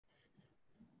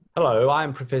Hello,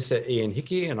 I'm Professor Ian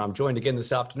Hickey, and I'm joined again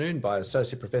this afternoon by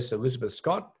Associate Professor Elizabeth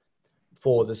Scott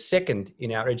for the second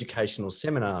in our educational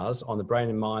seminars on the Brain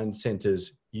and Mind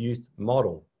Centre's Youth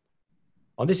Model.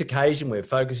 On this occasion, we're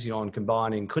focusing on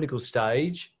combining clinical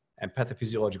stage and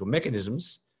pathophysiological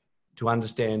mechanisms to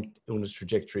understand illness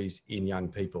trajectories in young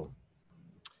people.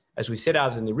 As we set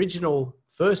out in the original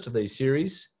first of these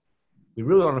series, we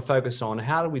really want to focus on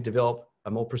how do we develop a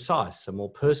more precise, a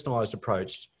more personalised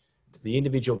approach to the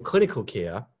individual clinical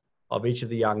care of each of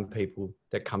the young people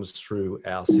that comes through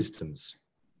our systems.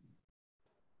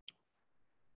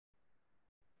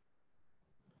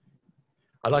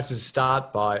 I'd like to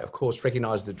start by, of course,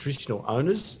 recognising the traditional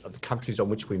owners of the countries on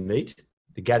which we meet,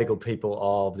 the Gadigal people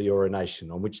of the Eora Nation,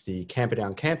 on which the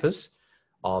Camperdown campus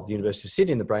of the University of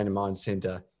Sydney and the Brain and Mind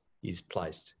Centre is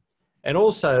placed. And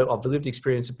also of the lived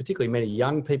experience of particularly many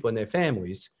young people and their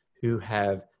families who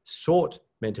have sought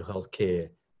mental health care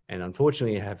and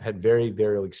unfortunately have had very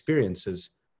varied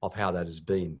experiences of how that has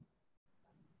been.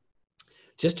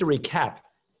 Just to recap,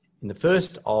 in the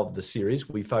first of the series,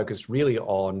 we focused really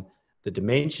on the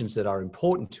dimensions that are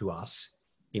important to us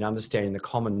in understanding the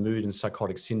common mood and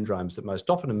psychotic syndromes that most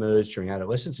often emerge during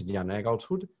adolescence and young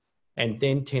adulthood, and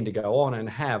then tend to go on and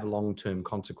have long-term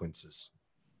consequences.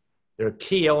 There are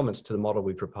key elements to the model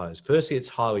we propose. Firstly, it's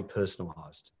highly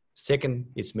personalised. Second,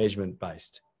 it's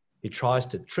measurement-based. It tries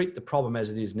to treat the problem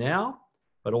as it is now,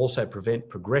 but also prevent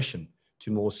progression to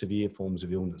more severe forms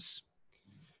of illness.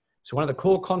 So one of the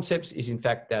core concepts is in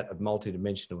fact that of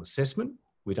multidimensional assessment.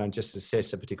 We don't just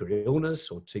assess a particular illness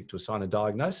or seek to assign a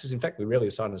diagnosis. In fact, we rarely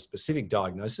assign a specific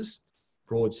diagnosis,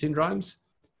 broad syndromes,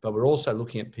 but we're also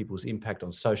looking at people's impact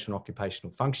on social and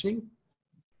occupational functioning,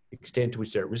 the extent to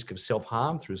which they're at risk of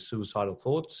self-harm through suicidal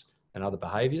thoughts and other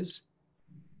behaviours,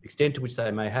 the extent to which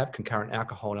they may have concurrent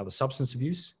alcohol and other substance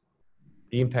abuse,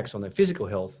 the impacts on their physical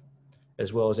health,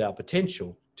 as well as our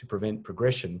potential to prevent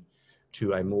progression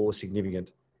to a more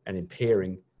significant and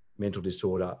impairing mental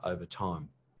disorder over time.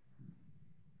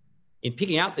 In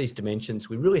picking out these dimensions,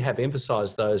 we really have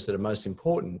emphasised those that are most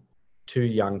important to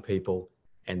young people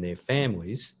and their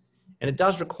families, and it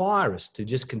does require us to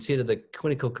just consider the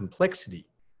clinical complexity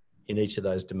in each of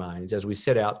those domains as we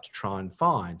set out to try and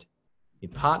find, in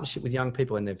partnership with young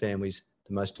people and their families,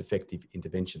 the most effective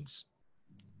interventions.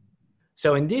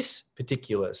 So in this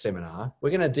particular seminar, we're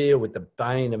going to deal with the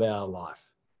bane of our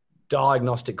life,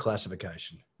 diagnostic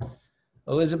classification.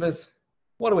 Elizabeth,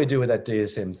 what do we do with that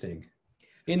DSM thing?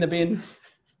 In the bin?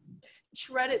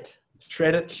 Shred it.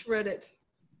 Shred it? Shred it.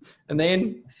 And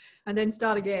then? And then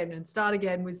start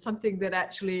again with something that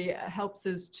actually helps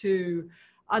us to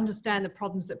understand the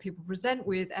problems that people present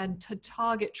with and to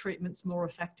target treatments more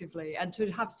effectively and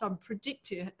to have some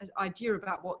predictive idea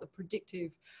about what the predictive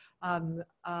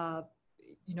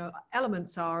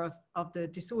elements are of the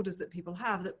disorders that people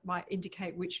have that might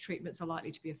indicate which treatments are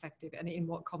likely to be effective and in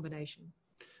what combination.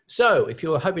 So if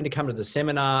you're hoping to come to the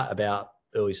seminar about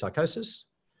early psychosis,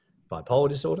 bipolar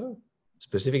disorder,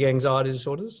 specific anxiety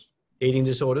disorders, eating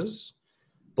disorders,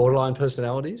 borderline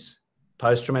personalities,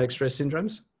 post-traumatic stress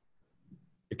syndromes,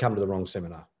 you come to the wrong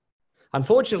seminar.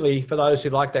 Unfortunately, for those who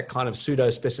like that kind of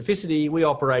pseudo-specificity, we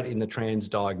operate in the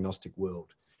trans-diagnostic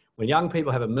world. When young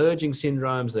people have emerging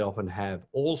syndromes, they often have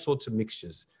all sorts of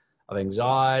mixtures of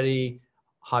anxiety,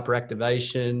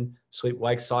 hyperactivation,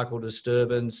 sleep-wake cycle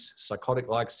disturbance,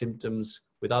 psychotic-like symptoms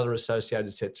with other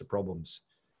associated sets of problems.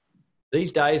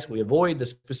 These days, we avoid the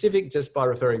specific just by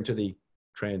referring to the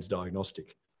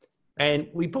trans-diagnostic. And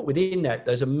we put within that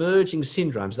those emerging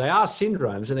syndromes. They are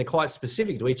syndromes and they're quite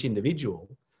specific to each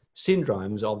individual,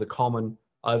 syndromes of the common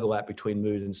overlap between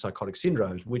mood and psychotic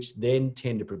syndromes, which then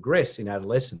tend to progress in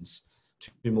adolescence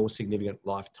to more significant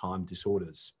lifetime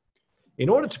disorders. In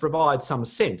order to provide some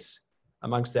sense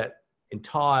amongst that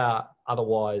entire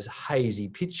otherwise hazy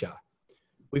picture,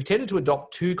 we've tended to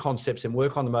adopt two concepts and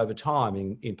work on them over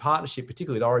time in partnership,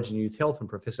 particularly with Origin Youth Health and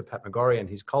Professor Pat McGorry and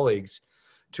his colleagues,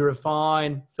 to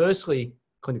refine, firstly,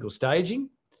 clinical staging,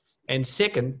 and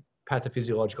second,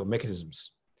 pathophysiological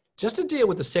mechanisms. Just to deal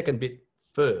with the second bit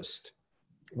first,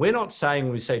 we're not saying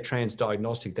when we say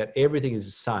trans-diagnostic that everything is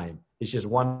the same. It's just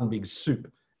one big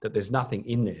soup, that there's nothing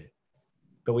in there.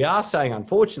 But we are saying,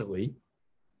 unfortunately,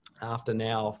 after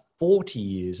now 40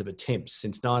 years of attempts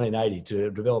since 1980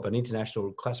 to develop an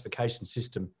international classification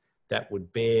system that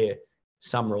would bear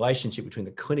some relationship between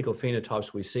the clinical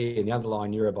phenotypes we see in the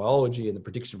underlying neurobiology and the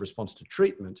prediction of response to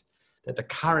treatment, that the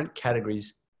current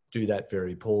categories do that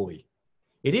very poorly.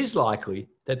 It is likely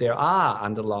that there are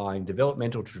underlying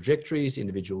developmental trajectories,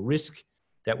 individual risk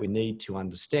that we need to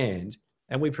understand,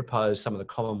 and we propose some of the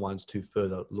common ones to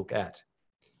further look at.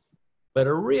 But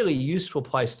a really useful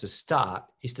place to start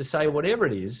is to say whatever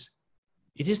it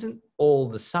isn't all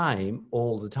the same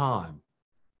all the time.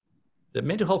 That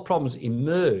mental health problems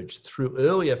emerge through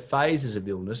earlier phases of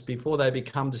illness before they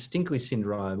become distinctly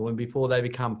syndromal and before they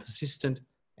become persistent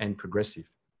and progressive.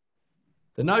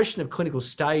 The notion of clinical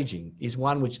staging is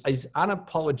one which is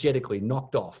unapologetically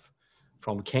knocked off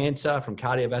from cancer, from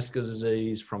cardiovascular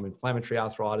disease, from inflammatory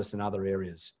arthritis and other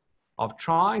areas, of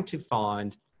trying to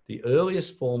find the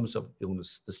earliest forms of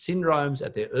illness, the syndromes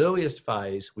at their earliest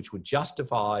phase, which would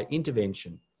justify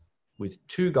intervention with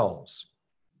two goals: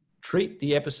 treat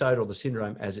the episode or the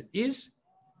syndrome as it is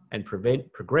and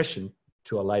prevent progression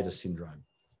to a later syndrome.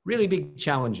 Really big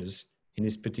challenges in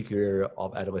this particular area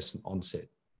of adolescent onset.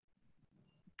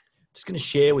 Just going to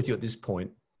share with you at this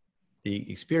point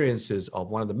the experiences of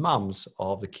one of the mums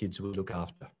of the kids we look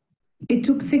after. It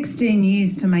took 16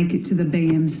 years to make it to the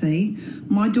BMC.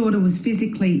 My daughter was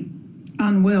physically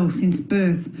unwell since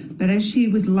birth, but as she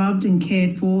was loved and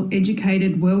cared for,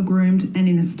 educated, well-groomed and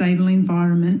in a stable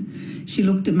environment, she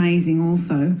looked amazing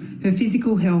also. Her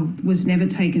physical health was never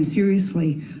taken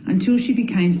seriously until she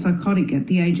became psychotic at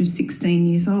the age of 16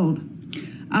 years old.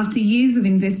 After years of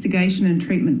investigation and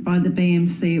treatment by the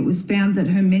BMC, it was found that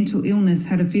her mental illness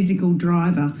had a physical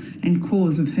driver and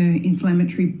cause of her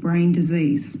inflammatory brain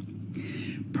disease.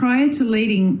 Prior to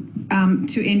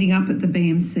ending up at the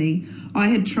BMC, I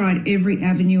had tried every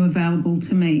avenue available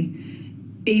to me,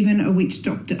 even a witch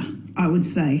doctor, I would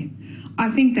say. I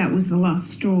think that was the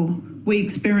last straw. We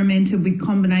experimented with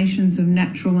combinations of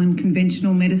natural and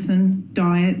conventional medicine,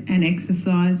 diet and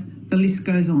exercise. The list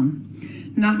goes on.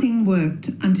 Nothing worked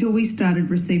until we started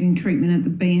receiving treatment at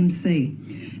the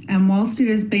BMC. And whilst it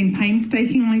has been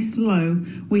painstakingly slow,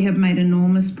 we have made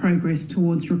enormous progress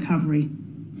towards recovery.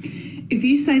 If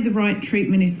you say the right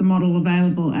treatment is the model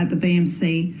available at the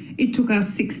BMC, it took us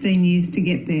 16 years to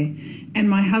get there. And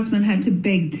my husband had to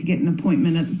beg to get an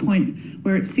appointment at the point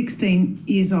where at 16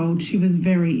 years old, she was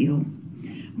very ill.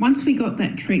 Once we got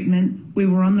that treatment, we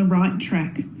were on the right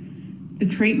track. The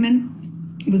treatment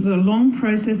was a long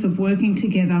process of working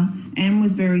together and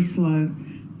was very slow,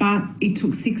 but it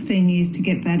took 16 years to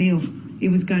get that ill. It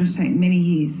was going to take many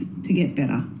years to get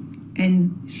better,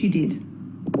 and she did.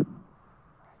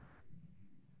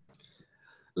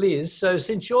 Liz, so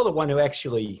since you're the one who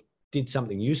actually did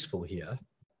something useful here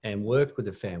and worked with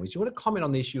the families, do you want to comment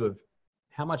on the issue of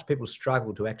how much people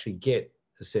struggle to actually get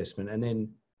assessment and then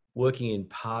working in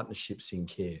partnerships in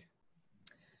care?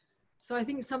 So I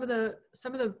think some of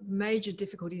the major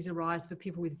difficulties arise for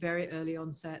people with very early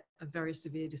onset of very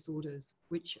severe disorders,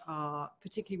 which are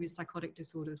particularly with psychotic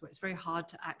disorders, where it's very hard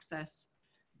to access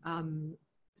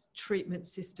treatment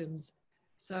systems.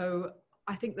 So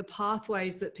I think the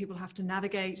pathways that people have to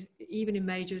navigate, even in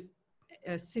major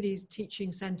cities,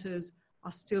 teaching centres,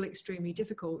 are still extremely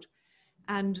difficult.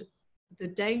 And the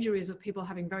danger is of people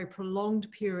having very prolonged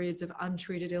periods of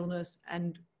untreated illness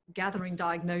and gathering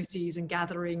diagnoses and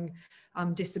gathering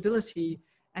disability,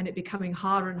 and it becoming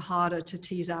harder and harder to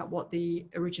tease out what the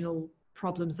original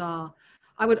problems are.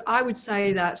 I would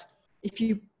say that if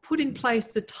you put in place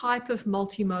the type of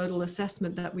multimodal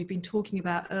assessment that we've been talking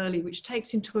about early, which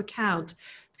takes into account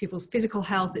people's physical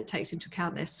health, it takes into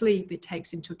account their sleep, it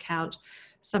takes into account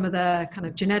some of their kind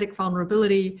of genetic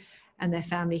vulnerability and their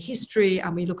family history,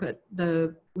 and we look at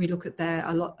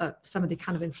some of the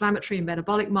kind of inflammatory and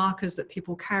metabolic markers that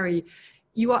people carry,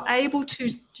 you are able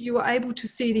to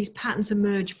see these patterns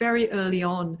emerge very early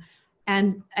on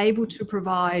and able to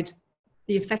provide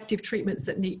the effective treatments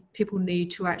that people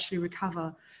need to actually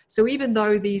recover. So even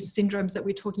though these syndromes that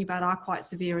we're talking about are quite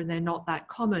severe and they're not that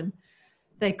common,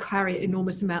 they carry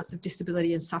enormous amounts of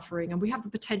disability and suffering, and we have the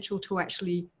potential to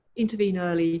actually intervene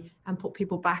early and put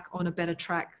people back on a better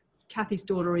track. Kathy's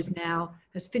daughter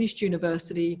has finished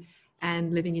university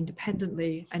and living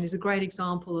independently, and is a great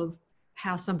example of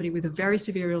how somebody with a very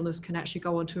severe illness can actually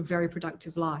go on to a very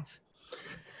productive life.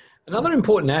 Another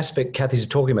important aspect Kathy's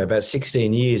talking about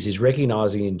 16 years, is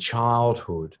recognising in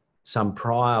childhood some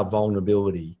prior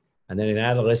vulnerability, and then in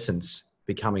adolescence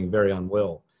becoming very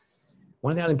unwell.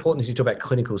 One of the other important things you talk about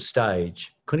clinical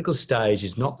stage. Clinical stage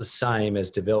is not the same as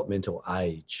developmental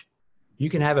age. You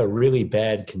can have a really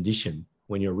bad condition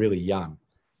when you're really young.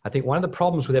 I think one of the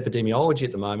problems with epidemiology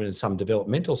at the moment and some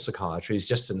developmental psychiatry is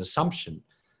just an assumption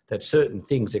that certain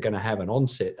things are going to have an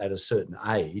onset at a certain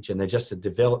age, and they're just a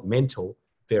developmental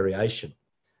variation.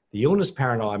 The illness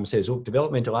paradigm says, look,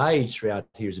 developmental age throughout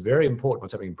here is very important.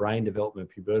 What's happening, brain development,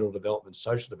 pubertal development,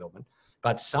 social development.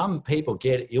 But some people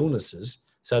get illnesses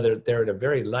so that they're at a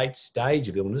very late stage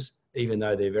of illness, even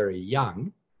though they're very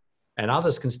young, and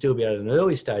others can still be at an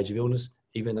early stage of illness,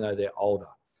 even though they're older.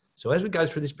 So as we go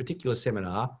through this particular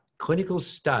seminar, clinical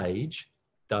stage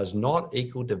does not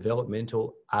equal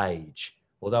developmental age,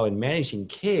 although in managing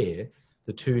care,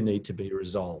 the two need to be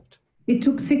resolved. It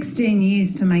took 16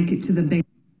 years to make it to the B.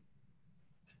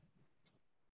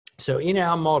 So in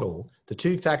our model, the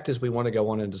two factors we want to go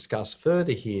on and discuss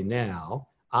further here now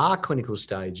are clinical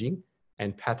staging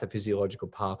and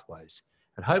pathophysiological pathways,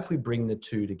 and hopefully bring the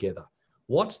two together.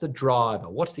 What's the driver?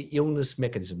 What's the illness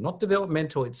mechanism? Not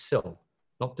developmental itself,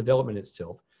 not development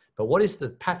itself, but what is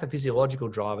the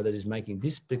pathophysiological driver that is making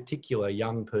this particular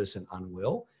young person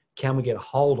unwell? Can we get a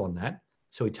hold on that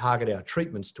so we target our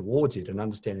treatments towards it and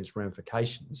understand its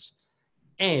ramifications?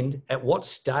 And at what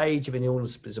stage of an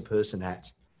illness is a person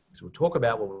at? So we'll talk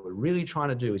about what we're really trying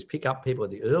to do is pick up people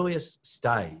at the earliest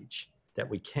stage that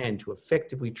we can to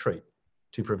effectively treat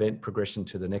to prevent progression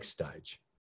to the next stage.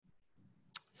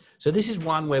 So this is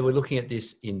one where we're looking at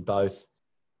this in both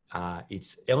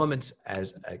its elements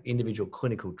as an individual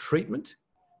clinical treatment,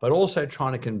 but also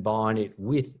trying to combine it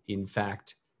with, in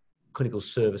fact, clinical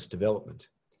service development.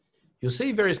 You'll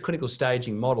see various clinical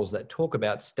staging models that talk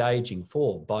about staging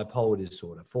for bipolar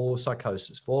disorder, for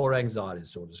psychosis, for anxiety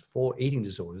disorders, for eating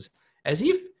disorders, as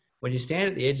if when you stand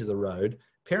at the edge of the road,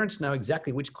 parents know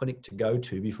exactly which clinic to go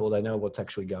to before they know what's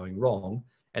actually going wrong,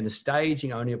 and the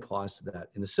staging only applies to that.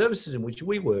 In the services in which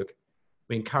we work,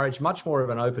 we encourage much more of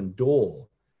an open door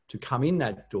to come in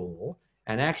that door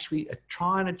and actually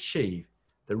try and achieve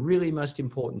the really most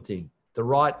important thing, the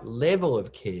right level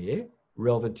of care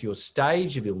relevant to your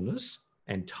stage of illness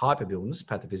and type of illness,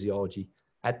 pathophysiology,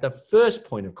 at the first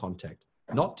point of contact,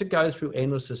 not to go through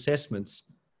endless assessments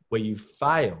where you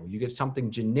fail. You get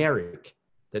something generic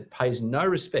that pays no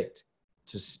respect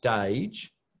to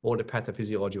stage or to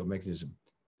pathophysiological mechanism.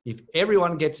 If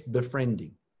everyone gets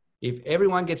befriending, if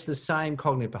everyone gets the same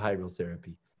cognitive behavioral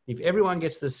therapy, if everyone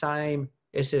gets the same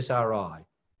SSRI,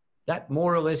 that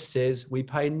more or less says we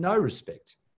pay no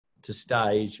respect to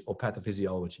stage or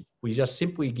pathophysiology. We just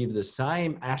simply give the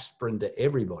same aspirin to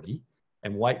everybody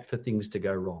and wait for things to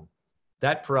go wrong.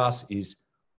 That for us is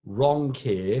wrong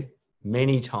care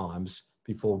many times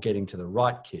before getting to the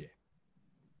right care.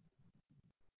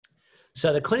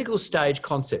 So the clinical stage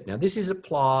concept, now this is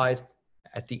applied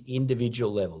at the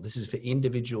individual level. This is for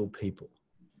individual people.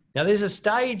 Now there's a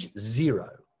stage 0,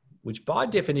 which by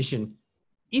definition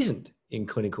isn't in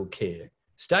clinical care.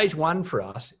 Stage 1 for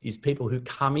us is people who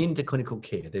come into clinical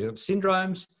care. They've got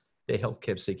syndromes, they're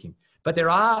healthcare seeking. But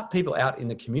there are people out in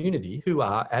the community who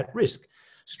are at risk.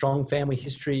 Strong family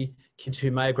history, kids who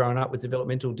may have grown up with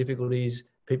developmental difficulties,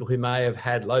 people who may have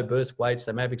had low birth weights,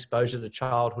 they may have exposure to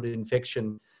childhood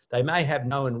infection, they may have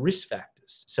known risk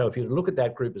factors. So if you look at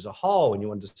that group as a whole and you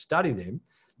want to study them,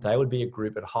 they would be a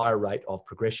group at higher rate of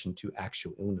progression to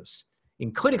actual illness.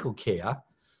 In clinical care,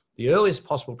 the earliest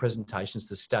possible presentations,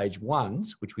 the stage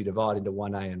 1s, which we divide into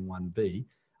 1A and 1B,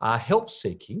 are help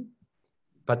seeking,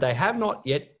 but they have not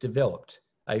yet developed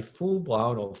a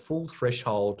full-blown or full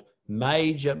threshold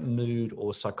major mood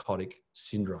or psychotic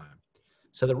syndrome.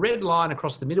 So the red line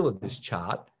across the middle of this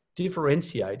chart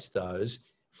differentiates those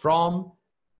from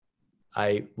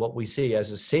what we see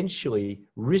as essentially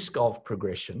risk of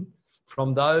progression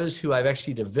from those who have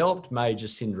actually developed major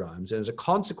syndromes and as a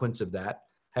consequence of that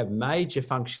have major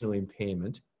functional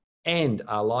impairment and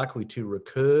are likely to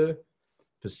recur,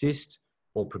 persist,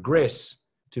 or progress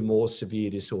to more severe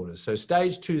disorders. So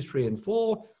stage 2, 3, and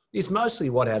 4 is mostly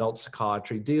what adult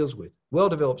psychiatry deals with.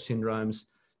 Well-developed syndromes,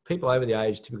 people over the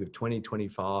age typically of 20,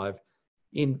 25,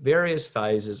 in various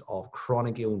phases of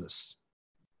chronic illness.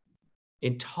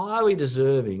 Entirely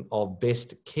deserving of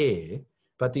best care,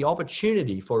 but the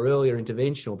opportunity for earlier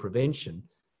intervention or prevention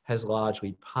has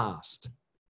largely passed.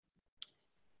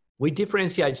 We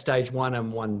differentiate stage 1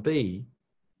 and 1B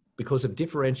because of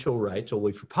differential rates, or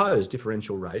we propose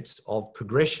differential rates of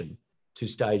progression to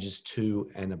stages 2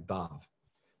 and above.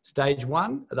 Stage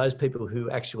 1 are those people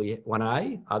who actually,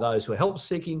 1A, are those who are help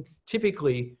seeking,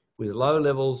 typically with low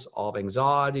levels of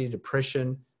anxiety,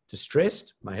 depression,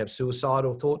 distressed, may have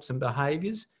suicidal thoughts and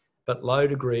behaviours, but low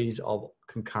degrees of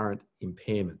concurrent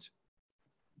impairment.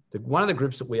 One of the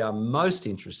groups that we are most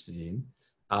interested in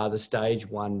are the stage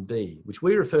 1B, which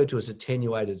we refer to as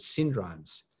attenuated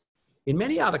syndromes. In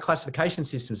many other classification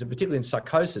systems, and particularly in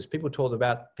psychosis, people talk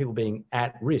about people being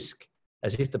at risk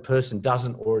as if the person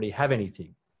doesn't already have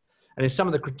anything. And in some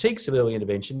of the critiques of early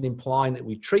intervention, implying that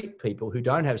we treat people who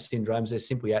don't have syndromes, they're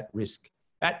simply at risk.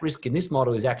 At risk in this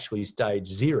model is actually stage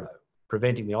 0,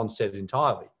 preventing the onset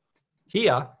entirely.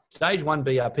 Here, stage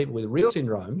 1B are people with real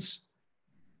syndromes,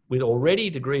 with already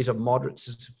degrees of moderate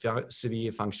to severe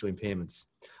functional impairments.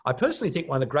 I personally think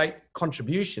one of the great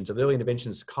contributions of early intervention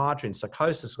in psychiatry and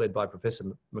psychosis led by Professor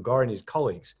McGorry and his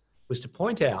colleagues was to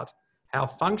point out how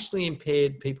functionally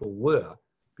impaired people were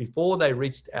before they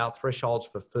reached our thresholds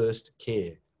for first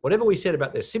care. Whatever we said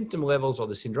about their symptom levels or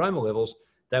the syndromal levels,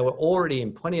 they were already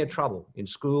in plenty of trouble in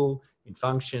school, in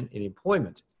function, in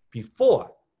employment before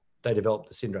they developed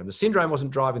the syndrome. The syndrome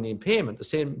wasn't driving the impairment.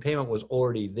 The impairment was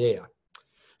already there.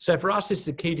 So for us, this is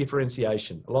a key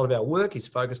differentiation. A lot of our work is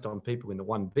focused on people in the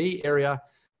 1B area,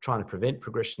 trying to prevent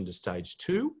progression to stage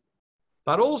 2.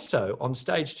 But also on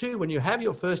stage 2, when you have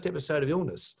your first episode of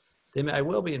illness, there may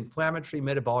well be inflammatory,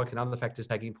 metabolic, and other factors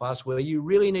taking place where you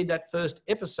really need that first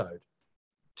episode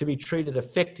to be treated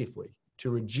effectively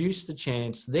to reduce the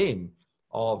chance then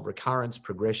of recurrence,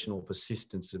 progression, or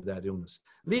persistence of that illness.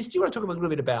 Liz, do you want to talk a little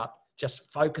bit about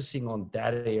just focusing on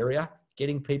that area,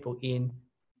 getting people in,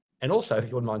 and also, if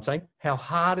you wouldn't mind saying, how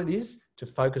hard it is to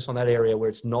focus on that area where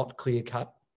it's not clear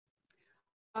cut?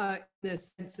 The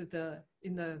sense of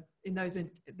in those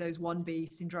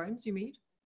 1B syndromes, you mean?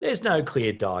 There's no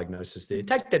clear diagnosis there.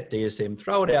 Take that DSM,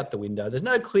 throw it out the window. There's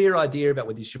no clear idea about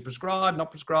whether you should prescribe, not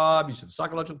prescribe, you should have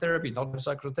psychological therapy, not have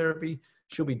psychological therapy.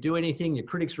 Should we do anything? Your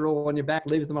critics are all on your back,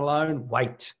 leave them alone.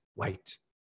 Wait.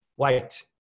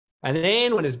 And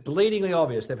then when it's bleedingly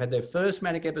obvious, they've had their first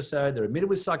manic episode, they're admitted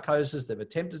with psychosis, they've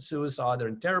attempted suicide, they're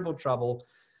in terrible trouble,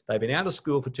 they've been out of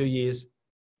school for 2 years,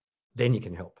 then you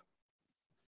can help.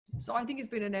 So I think it's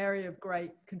been an area of great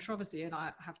controversy, and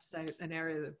I have to say an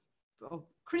area of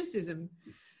criticism,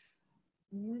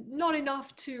 not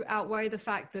enough to outweigh the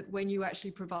fact that when you actually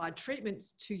provide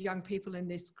treatments to young people in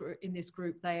this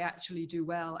group, they actually do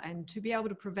well. And to be able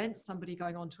to prevent somebody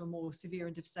going on to a more severe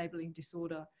and disabling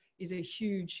disorder is a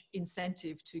huge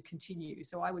incentive to continue.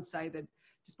 So I would say that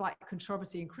despite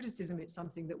controversy and criticism, it's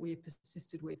something that we have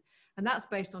persisted with. And that's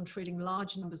based on treating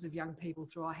large numbers of young people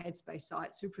through our Headspace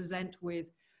sites who present with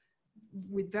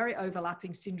very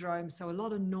overlapping syndromes. So a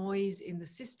lot of noise in the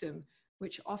system,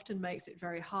 which often makes it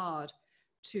very hard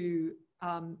to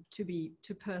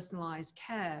personalize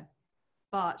care.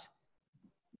 But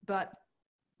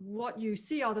what you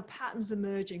see are the patterns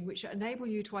emerging which enable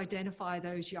you to identify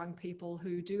those young people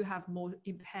who do have more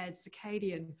impaired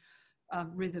circadian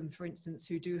rhythm, for instance,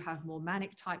 who do have more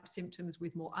manic type symptoms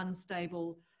with more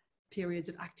unstable periods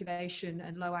of activation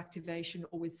and low activation,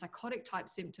 or with psychotic type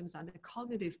symptoms and the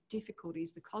cognitive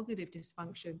difficulties, the cognitive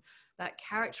dysfunction that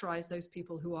characterize those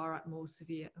people who are at more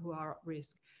severe, who are at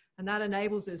risk. And that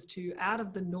enables us to, out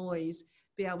of the noise,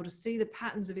 be able to see the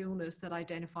patterns of illness that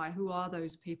identify who are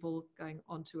those people going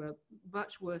onto a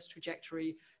much worse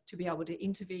trajectory, to be able to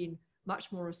intervene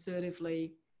much more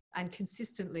assertively and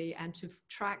consistently, and to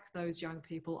track those young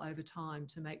people over time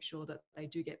to make sure that they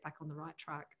do get back on the right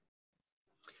track.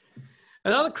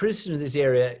 Another criticism of this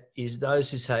area is those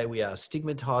who say we are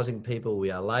stigmatizing people, we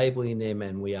are labeling them,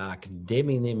 and we are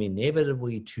condemning them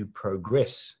inevitably to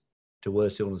progress to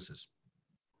worse illnesses.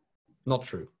 Not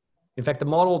true. In fact, the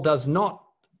model does not,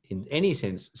 in any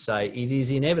sense, say it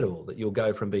is inevitable that you'll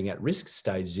go from being at risk,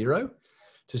 stage 0,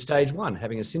 to stage 1,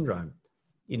 having a syndrome.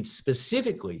 It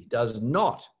specifically does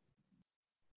not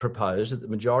propose that the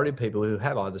majority of people who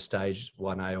have either stage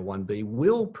 1A or 1B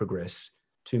will progress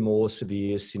to more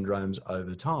severe syndromes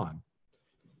over time.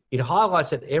 It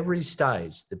highlights at every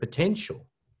stage the potential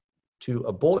to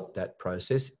abort that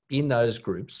process in those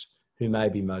groups who may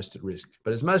be most at risk.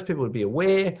 But as most people would be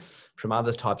aware from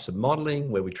other types of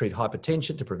modelling, where we treat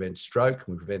hypertension to prevent stroke, and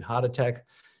we prevent heart attack,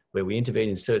 where we intervene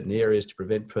in certain areas to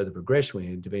prevent further progression, we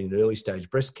intervene in early stage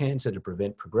breast cancer to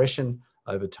prevent progression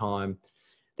over time,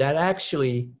 that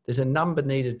actually there's a number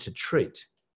needed to treat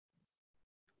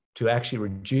to actually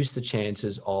reduce the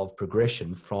chances of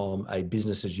progression from a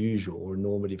business as usual or a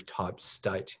normative type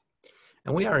state.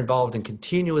 And we are involved in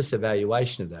continuous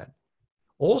evaluation of that.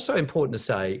 Also important to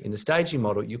say, in the staging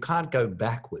model, you can't go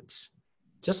backwards.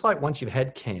 Just like once you've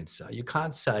had cancer, you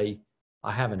can't say,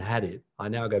 I haven't had it, I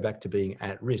now go back to being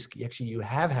at risk. Actually, you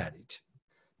have had it.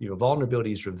 Your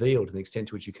vulnerability is revealed to the extent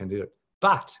to which you can do it.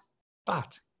 But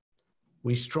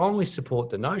we strongly support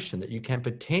the notion that you can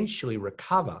potentially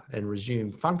recover and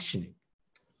resume functioning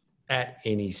at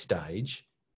any stage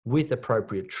with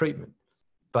appropriate treatment.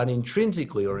 But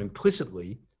intrinsically or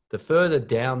implicitly, the further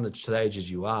down the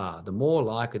stages you are, the more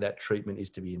likely that treatment is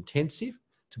to be intensive,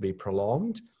 to be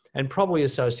prolonged, and probably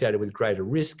associated with greater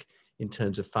risk in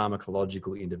terms of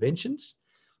pharmacological interventions,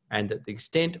 and that the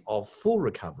extent of full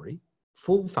recovery,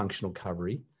 full functional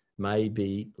recovery, may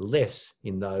be less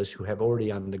in those who have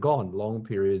already undergone long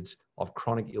periods of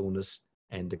chronic illness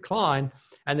and decline,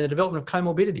 and the development of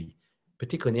comorbidity,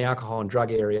 particularly in the alcohol and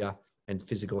drug area, and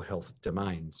physical health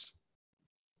domains.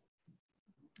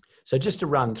 So just to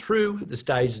run through the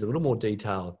stages in a little more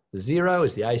detail, the 0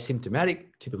 is the asymptomatic,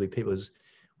 typically people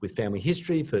with family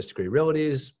history, first degree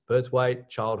relatives, birth weight,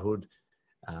 childhood,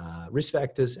 risk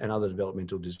factors, and other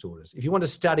developmental disorders. If you want to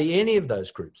study any of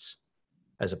those groups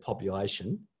as a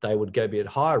population, they would be at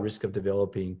higher risk of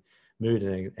developing mood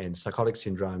and psychotic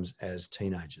syndromes as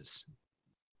teenagers.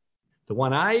 The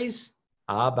 1As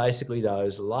are basically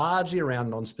those largely around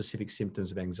non-specific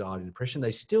symptoms of anxiety and depression.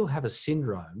 They still have a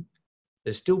syndrome.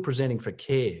 They're still presenting for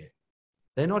care.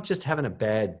 They're not just having a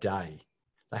bad day.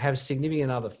 They have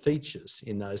significant other features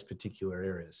in those particular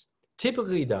areas.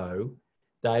 Typically, though,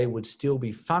 they would still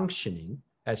be functioning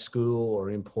at school or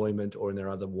employment or in their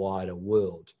other wider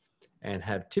world and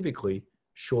have typically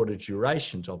shorter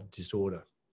durations of disorder.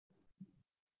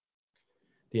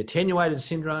 The attenuated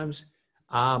syndromes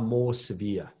are more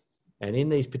severe. And in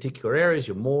these particular areas,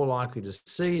 you're more likely to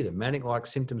see the manic-like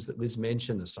symptoms that Liz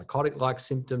mentioned, the psychotic-like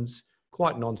symptoms,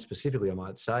 quite non-specifically, I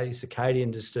might say,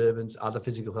 circadian disturbance, other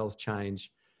physical health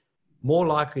change, more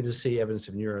likely to see evidence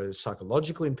of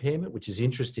neuropsychological impairment, which is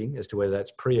interesting as to whether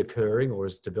that's pre-occurring or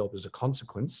has developed as a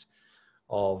consequence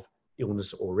of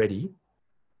illness already,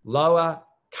 lower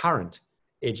current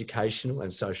educational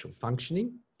and social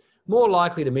functioning, more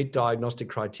likely to meet diagnostic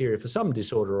criteria for some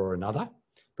disorder or another,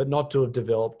 but not to have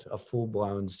developed a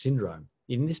full-blown syndrome.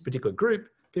 In this particular group,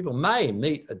 people may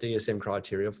meet a DSM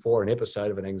criteria for an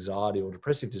episode of an anxiety or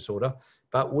depressive disorder,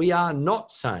 but we are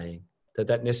not saying that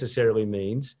that necessarily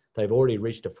means they've already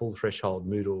reached a full threshold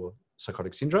mood or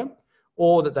psychotic syndrome,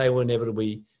 or that they will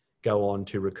inevitably go on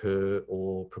to recur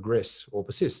or progress or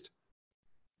persist.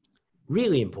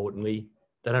 Really importantly,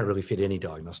 they don't really fit any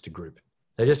diagnostic group.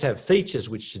 They just have features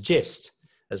which suggest,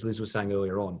 as Liz was saying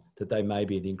earlier on, that they may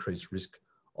be at increased risk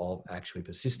of actually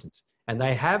persistence. And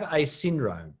they have a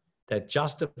syndrome that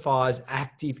justifies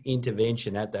active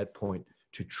intervention at that point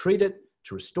to treat it,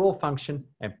 to restore function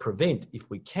and prevent, if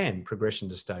we can, progression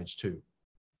to stage 2.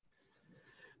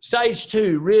 Stage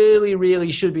 2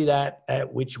 really should be that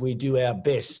at which we do our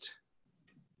best.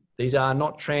 These are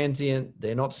not transient,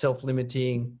 they're not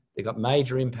self-limiting, they've got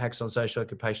major impacts on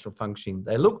socio-occupational functioning.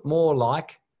 They look more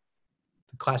like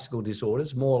the classical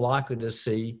disorders, more likely to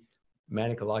see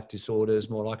manic-like disorders,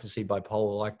 more likely to see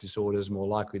bipolar-like disorders, more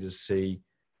likely to see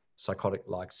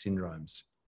psychotic-like syndromes.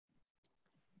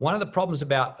 One of the problems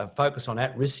about a focus on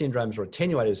at-risk syndromes or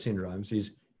attenuated syndromes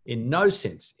is in no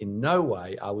sense, in no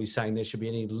way are we saying there should be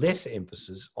any less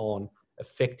emphasis on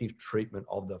effective treatment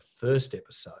of the first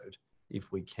episode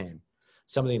if we can.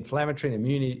 Some of the inflammatory and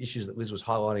immune issues that Liz was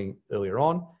highlighting earlier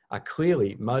on are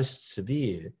clearly most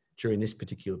severe during this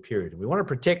particular period. And we want to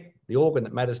protect the organ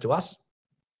that matters to us,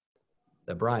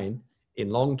 the brain, in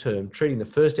long term. Treating the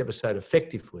first episode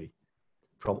effectively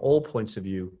from all points of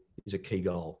view is a key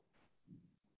goal.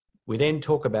 We then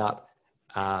talk about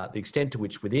the extent to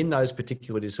which within those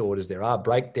particular disorders there are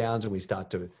breakdowns, and we start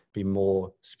to be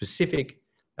more specific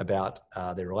about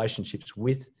their relationships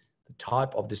with the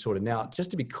type of disorder. Now, just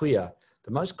to be clear,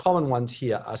 the most common ones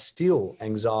here are still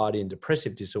anxiety and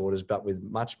depressive disorders, but with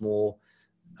much more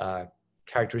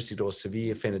characteristic or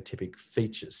severe phenotypic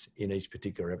features in each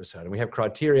particular episode. And we have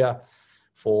criteria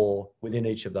for within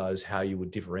each of those how you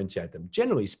would differentiate them.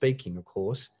 Generally speaking, of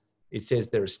course, it says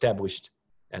they're established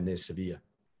and they're severe.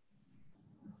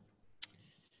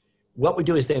 What we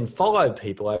do is then follow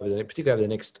people particularly over the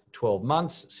next 12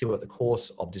 months, see what the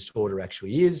course of disorder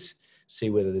actually is, see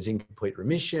whether there's incomplete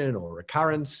remission or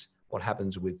recurrence, what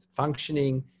happens with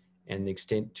functioning, and the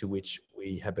extent to which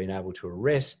we have been able to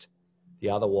arrest the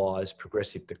otherwise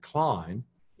progressive decline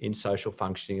in social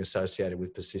functioning associated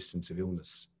with persistence of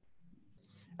illness.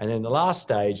 And then the last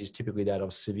stage is typically that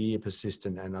of severe,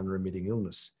 persistent and unremitting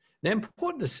illness. Now,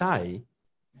 important to say,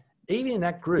 even in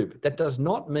that group, that does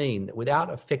not mean that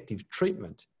without effective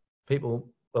treatment, with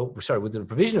the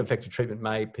provision of effective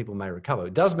treatment, people may recover.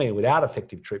 It does mean without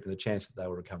effective treatment, the chance that they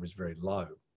will recover is very low.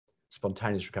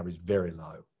 Spontaneous recovery is very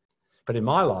low. But in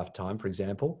my lifetime, for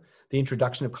example, the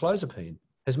introduction of clozapine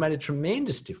has made a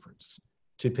tremendous difference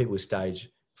to people with stage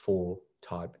 4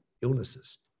 type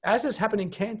illnesses. As has happened in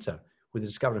cancer, with the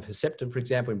discovery of Herceptin, for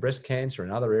example, in breast cancer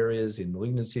and other areas, in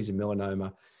malignancies, in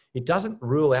melanoma, it doesn't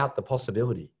rule out the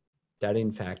possibility that,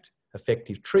 in fact,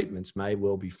 effective treatments may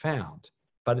well be found.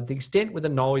 But at the extent with the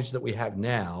knowledge that we have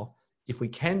now, if we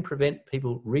can prevent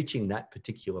people reaching that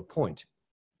particular point,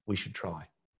 we should try.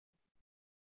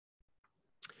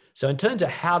 So in terms of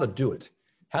how to do it,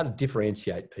 how to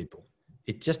differentiate people,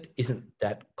 it just isn't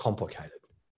that complicated.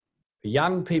 For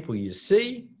young people you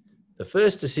see, the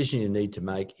first decision you need to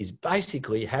make is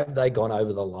basically, have they gone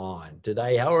over the line? Do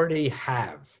they already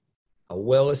have a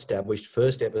well-established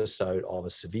first episode of a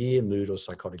severe mood or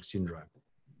psychotic syndrome.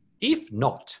 If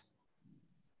not,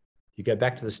 you go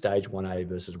back to the stage 1A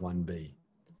versus 1B.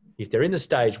 If they're in the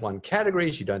stage 1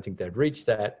 categories, you don't think they've reached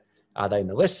that, are they in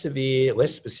the less severe,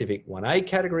 less specific 1A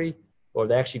category, or have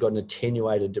they actually got an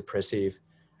attenuated depressive,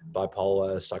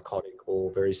 bipolar, psychotic, or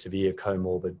very severe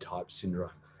comorbid type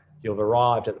syndrome? You've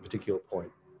arrived at the particular point.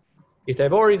 If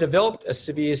they've already developed a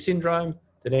severe syndrome,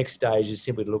 the next stage is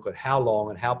simply to look at how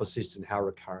long and how persistent, how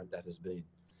recurrent that has been.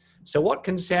 So what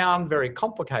can sound very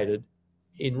complicated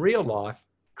in real life,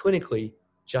 clinically,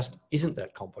 just isn't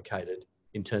that complicated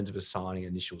in terms of assigning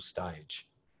initial stage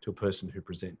to a person who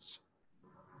presents.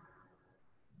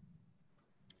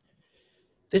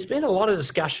 There's been a lot of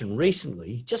discussion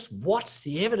recently, just what's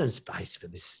the evidence base for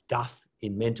this stuff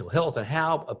in mental health and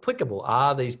how applicable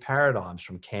are these paradigms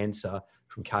from cancer,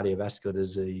 from cardiovascular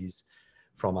disease,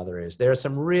 from other areas. There are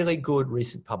some really good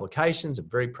recent publications. I'm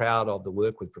very proud of the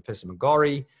work with Professor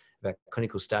McGorry about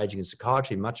clinical staging in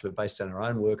psychiatry, much of it based on our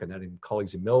own work and that in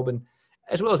colleagues in Melbourne,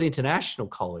 as well as international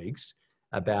colleagues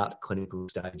about clinical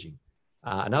staging.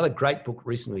 Another great book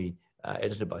recently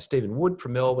edited by Stephen Wood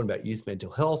from Melbourne about youth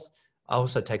mental health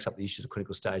also takes up the issues of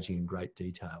clinical staging in great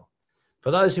detail.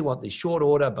 For those who want the short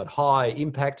order but high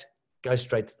impact, go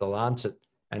straight to the Lancet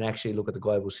and actually look at the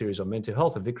global series on mental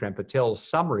health of Vikram Patel's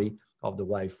summary of the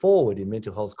way forward in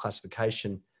mental health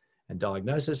classification and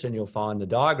diagnosis, and you'll find the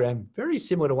diagram very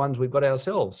similar to ones we've got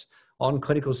ourselves on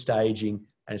clinical staging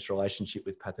and its relationship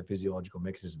with pathophysiological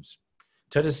mechanisms.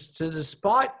 So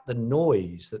despite the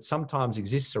noise that sometimes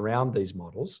exists around these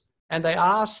models, and they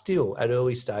are still at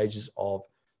early stages of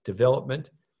development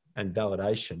and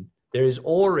validation, there is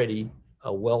already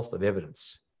a wealth of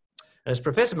evidence. And as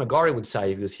Professor McGorry would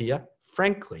say if he was here,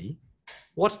 frankly,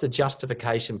 what's the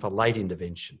justification for late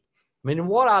intervention? I mean, in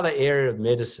what other area of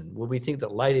medicine would we think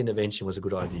that late intervention was a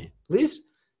good idea? Liz,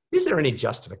 is there any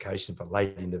justification for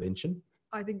late intervention?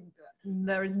 I think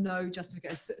there is no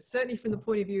justification, certainly from the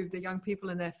point of view of the young people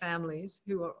and their families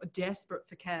who are desperate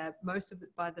for care, most of it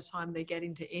by the time they get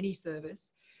into any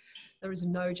service. There is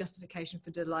no justification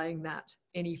for delaying that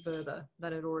any further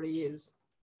than it already is.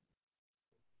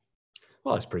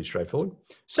 Well, that's pretty straightforward.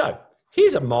 So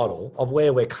here's a model of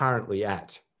where we're currently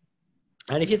at.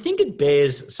 And if you think it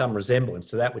bears some resemblance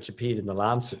to that which appeared in the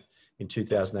Lancet in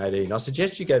 2018, I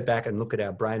suggest you go back and look at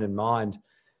our Brain and Mind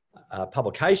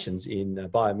publications in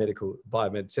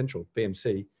Biomed Central,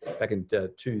 BMC, back in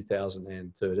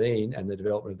 2013, and the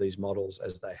development of these models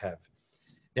as they have.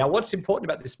 Now, what's important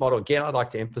about this model, again, I'd like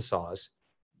to emphasize,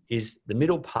 is the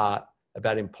middle part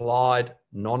about implied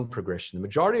non-progression. The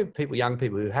majority of people, young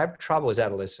people who have trouble as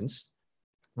adolescents,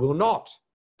 will not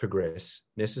progress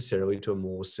necessarily to a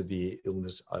more severe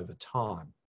illness over time.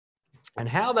 And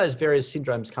how those various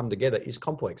syndromes come together is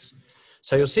complex.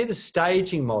 So you'll see the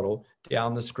staging model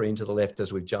down the screen to the left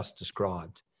as we've just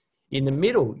described. In the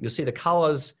middle, you'll see the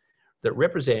colors that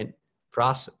represent, for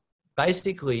us,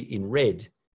 basically in red,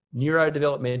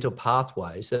 neurodevelopmental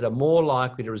pathways that are more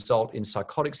likely to result in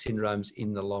psychotic syndromes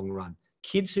in the long run.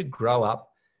 Kids who grow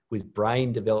up with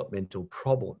brain developmental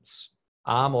problems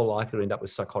are more likely to end up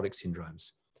with psychotic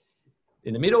syndromes.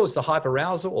 In the middle is the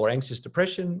hyperarousal or anxious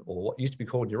depression, or what used to be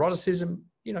called neuroticism,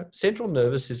 central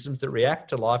nervous systems that react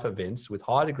to life events with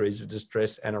high degrees of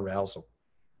distress and arousal.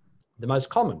 The most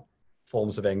common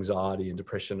forms of anxiety and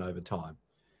depression over time.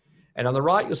 And on the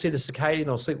right, you'll see the circadian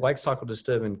or sleep-wake cycle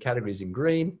disturbance categories in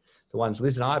green. The ones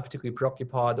Liz and I are particularly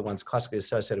preoccupied, the ones classically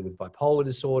associated with bipolar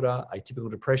disorder, atypical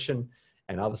depression,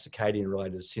 and other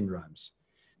circadian-related syndromes.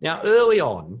 Now, early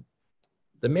on,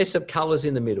 the mess of colours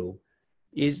in the middle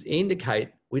indicate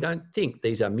we don't think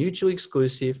these are mutually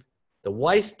exclusive. The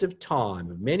waste of time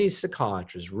of many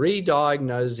psychiatrists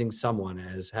re-diagnosing someone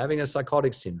as having a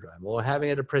psychotic syndrome or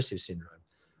having a depressive syndrome,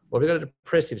 or if they've got a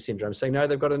depressive syndrome, saying, no,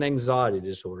 they've got an anxiety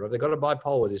disorder, or they've got a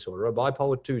bipolar disorder, or a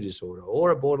bipolar 2 disorder,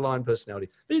 or a borderline personality.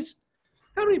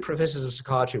 How many professors of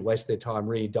psychiatry waste their time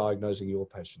re-diagnosing your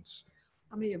patients?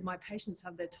 How many of my patients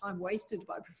have their time wasted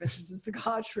by professors of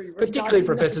psychiatry? Particularly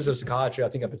professors of psychiatry, I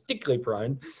think, are particularly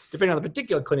prone, depending on the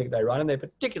particular clinic they run and their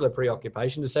particular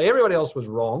preoccupation, to say everybody else was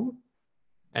wrong,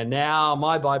 and now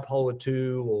my bipolar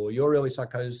 2 or your early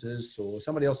psychosis or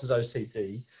somebody else's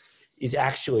OCD is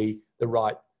actually the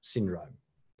right syndrome.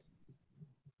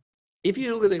 If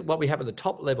you look at what we have at the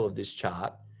top level of this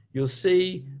chart, you'll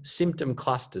see symptom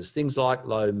clusters, things like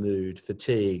low mood,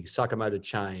 fatigue, psychomotor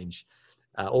change,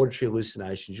 auditory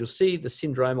hallucinations. You'll see the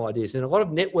syndromal ideas. And a lot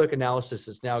of network analysis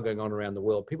is now going on around the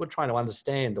world. People are trying to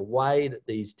understand the way that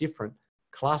these different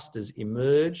clusters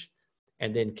emerge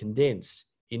and then condense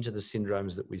into the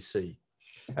syndromes that we see.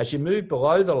 As you move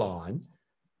below the line,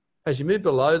 As you move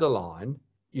below the line,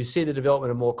 you see the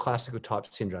development of more classical type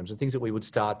syndromes and things that we would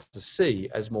start to see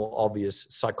as more obvious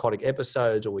psychotic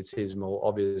episodes, or we see as more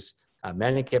obvious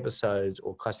manic episodes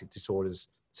or classic disorders.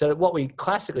 So that what we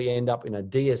classically end up in a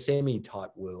DSM-y type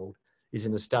world is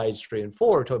in the stage 3 and 4.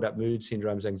 We're talking about mood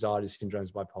syndromes, anxiety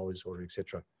syndromes, bipolar disorder,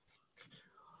 etc.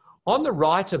 On the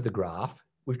right of the graph,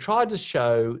 we've tried to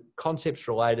show concepts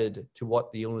related to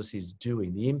what the illness is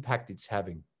doing, the impact it's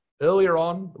having. Earlier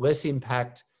on, less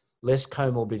impact, less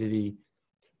comorbidity,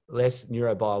 less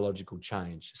neurobiological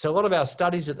change. So a lot of our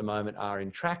studies at the moment are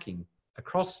in tracking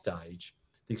across stage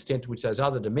the extent to which those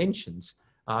other dimensions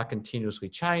are continuously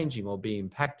changing or being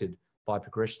impacted by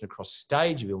progression across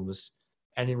stage of illness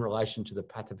and in relation to the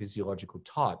pathophysiological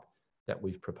type that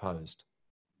we've proposed.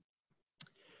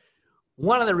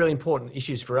 One of the really important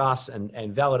issues for us and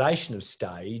validation of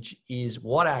stage is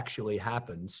what actually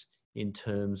happens in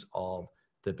terms of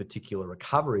the particular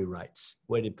recovery rates.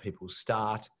 Where did people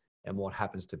start and what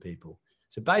happens to people?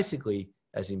 So basically,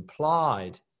 as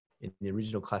implied in the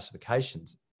original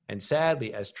classifications, and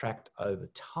sadly as tracked over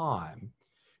time,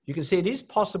 you can see it is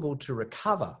possible to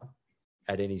recover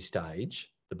at any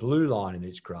stage, the blue line in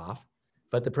each graph,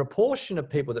 but the proportion of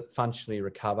people that functionally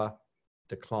recover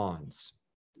declines.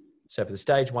 So for the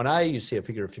stage 1A, you see a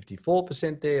figure of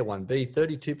 54% there, 1B,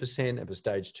 32%, and for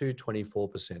stage 2,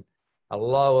 24%, a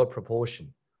lower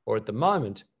proportion. Or at the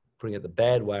moment, putting it the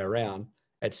bad way around,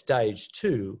 at stage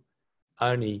 2,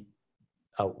 only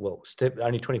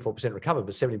 24% recover,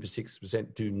 but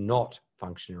 76% do not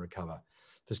function and recover.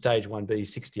 For stage 1B,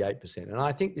 68%. And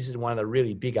I think this is one of the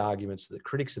really big arguments that the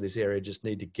critics of this area just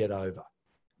need to get over.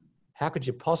 How could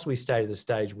you possibly say to the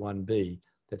stage 1B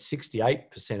that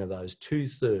 68% of those,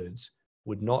 2/3,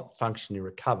 would not functionally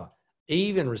recover,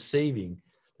 even receiving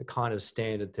the kind of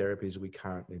standard therapies we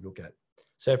currently look at?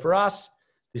 So for us,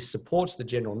 this supports the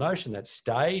general notion that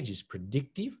stage is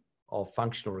predictive of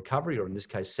functional recovery, or in this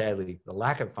case, sadly, the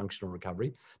lack of functional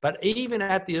recovery. But even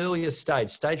at the earliest stage,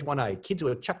 stage 1A, kids who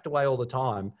are chucked away all the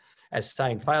time as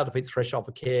saying, fail to meet the threshold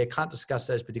for care, can't discuss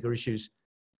those particular issues,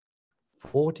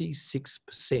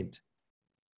 46%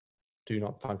 do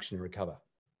not function and recover.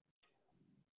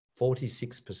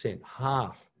 46%,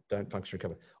 half don't function and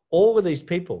recover. All of these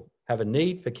people have a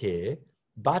need for care,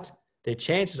 but their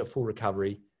chances of full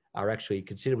recovery are actually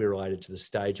considerably related to the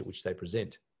stage at which they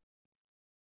present.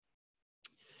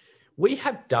 We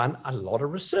have done a lot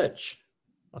of research.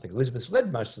 I think Elizabeth's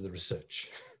led most of the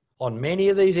research on many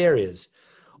of these areas,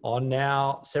 on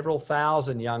now several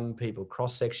thousand young people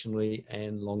cross-sectionally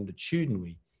and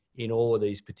longitudinally in all of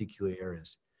these particular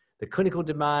areas. The clinical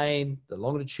domain, the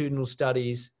longitudinal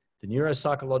studies, the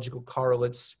neuropsychological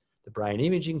correlates, the brain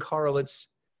imaging correlates,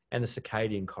 and the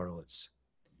circadian correlates.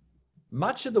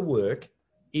 Much of the work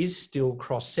is still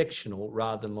cross-sectional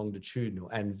rather than longitudinal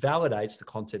and validates the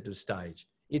concept of stage.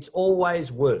 It's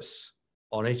always worse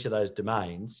on each of those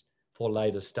domains for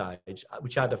later stage,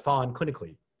 which are defined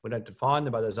clinically. We don't define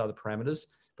them by those other parameters,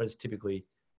 but it's typically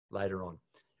later on.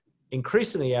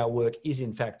 Increasingly, our work is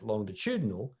in fact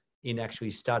longitudinal in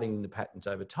actually studying the patterns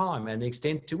over time and the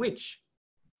extent to which,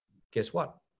 guess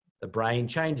what? The brain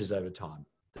changes over time.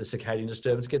 The circadian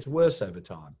disturbance gets worse over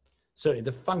time. Certainly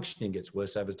the functioning gets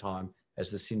worse over time as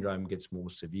the syndrome gets more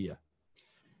severe.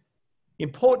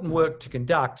 Important work to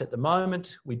conduct at the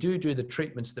moment. We do the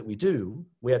treatments that we do.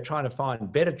 We are trying to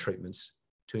find better treatments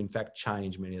to in fact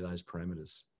change many of those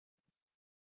parameters.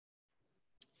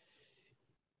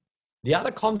 The other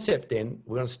concept then,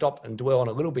 we're going to stop and dwell on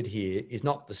a little bit here, is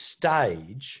not the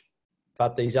stage,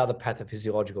 but these other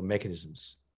pathophysiological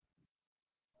mechanisms.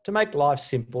 To make life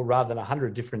simple, rather than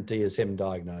 100 different DSM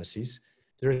diagnoses,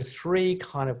 there are 3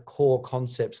 kind of core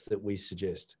concepts that we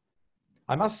suggest.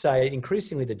 I must say,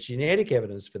 increasingly, the genetic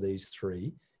evidence for these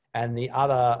 3 and the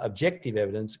other objective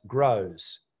evidence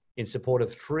grows in support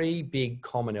of 3 big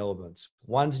common elements.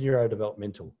 One's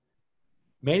neurodevelopmental.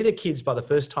 Many of the kids, by the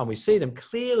first time we see them,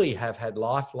 clearly have had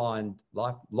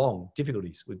lifelong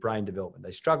difficulties with brain development.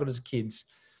 They struggled as kids.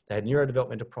 They had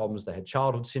neurodevelopmental problems. They had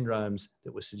childhood syndromes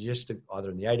that were suggested either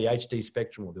in the ADHD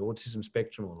spectrum or the autism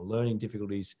spectrum or the learning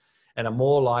difficulties, and are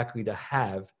more likely to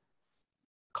have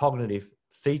cognitive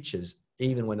features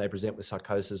even when they present with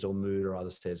psychosis or mood or other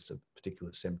sets of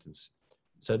particular symptoms.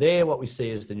 So there, what we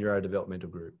see is the neurodevelopmental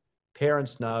group.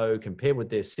 Parents know, compared with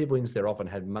their siblings, they're often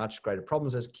had much greater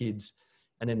problems as kids.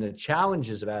 And then the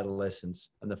challenges of adolescence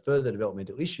and the further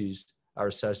developmental issues are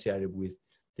associated with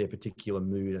their particular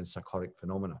mood and psychotic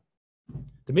phenomena.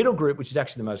 The middle group, which is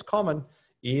actually the most common,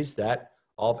 is that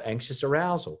of anxious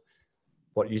arousal.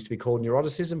 What used to be called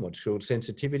neuroticism, what's called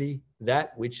sensitivity,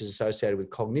 that which is associated with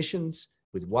cognitions,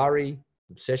 with worry,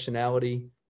 obsessionality,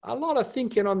 a lot of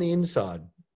thinking on the inside.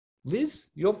 Liz,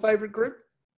 your favourite group?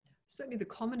 Certainly the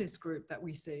commonest group that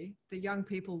we see, the young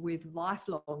people with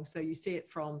lifelong. So you see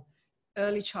it from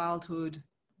early childhood,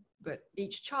 but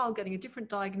each child getting a different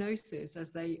diagnosis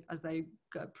as they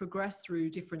progress through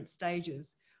different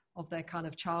stages of their kind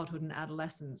of childhood and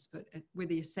adolescence, but with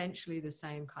essentially the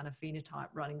same kind of phenotype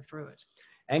running through it.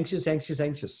 Anxious, anxious,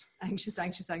 anxious. Anxious,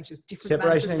 anxious, anxious. Different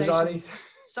Separation anxiety.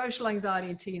 Social anxiety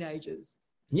in teenagers.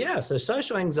 Yeah, so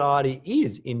social anxiety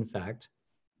is, in fact,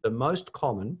 the most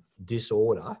common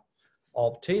disorder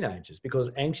of teenagers, because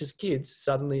anxious kids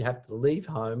suddenly have to leave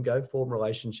home, go form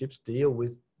relationships, deal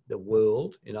with the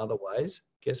world in other ways.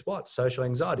 Guess what? Social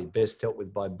anxiety, best dealt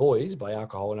with by boys, by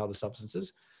alcohol and other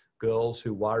substances, girls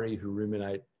who worry, who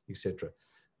ruminate, etc.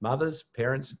 Mothers,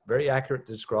 parents, very accurate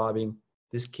describing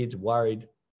this kid's worried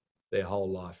their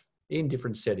whole life in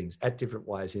different settings, at different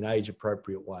ways, in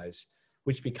age-appropriate ways,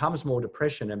 which becomes more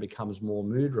depression and becomes more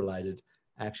mood-related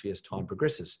actually as time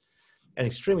progresses. And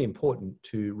extremely important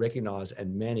to recognise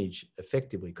and manage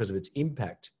effectively because of its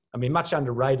impact. I mean, much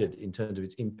underrated in terms of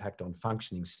its impact on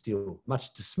functioning still,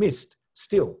 much dismissed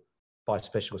still by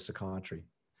specialist psychiatry.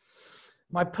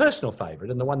 My personal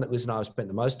favourite, and the one that Liz and I have spent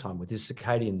the most time with, is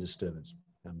circadian disturbance.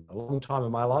 A long time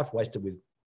in my life wasted with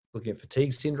looking at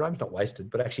fatigue syndromes, not wasted,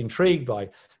 but actually intrigued by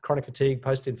chronic fatigue,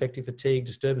 post-infective fatigue,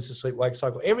 disturbance of sleep-wake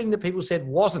cycle, everything that people said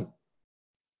wasn't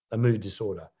a mood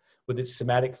disorder with its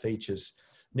somatic features.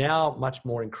 Now much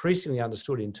more increasingly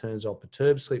understood in terms of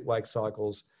perturbed sleep-wake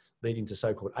cycles leading to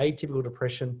so-called atypical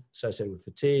depression associated with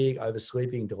fatigue,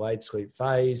 oversleeping, delayed sleep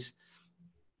phase,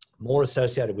 more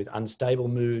associated with unstable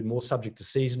mood, more subject to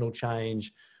seasonal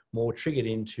change, more triggered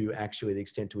into actually the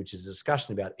extent to which it's a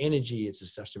discussion about energy, it's a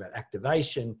discussion about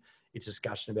activation, it's a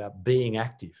discussion about being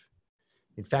active.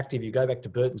 In fact, if you go back to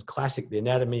Burton's classic, The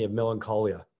Anatomy of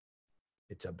Melancholia,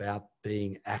 it's about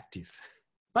being active,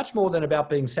 much more than about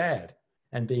being sad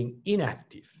and being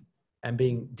inactive and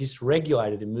being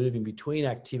dysregulated and moving between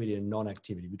activity and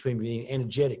non-activity, between being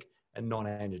energetic and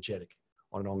non-energetic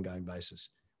on an ongoing basis.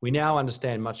 We now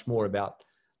understand much more about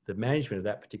the management of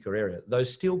that particular area, though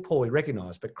still poorly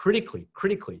recognised, but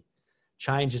critically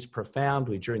changes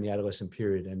profoundly during the adolescent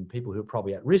period, and people who are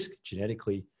probably at risk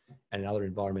genetically and in other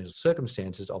environmental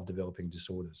circumstances of developing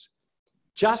disorders.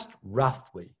 Just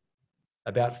roughly,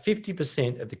 about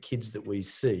 50% of the kids that we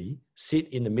see sit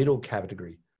in the middle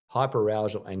category,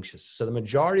 hyperarousal anxious. So the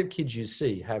majority of kids you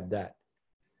see have that.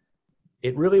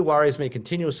 It really worries me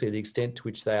continuously the extent to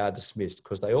which they are dismissed,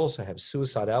 because they also have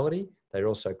suicidality, they're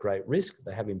also at great risk,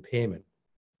 they have impairment.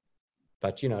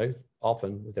 But, you know,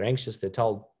 often if they're anxious, they're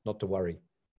told not to worry.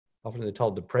 Often they're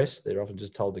told depressed, they're often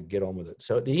just told to get on with it.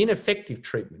 So the ineffective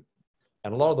treatment,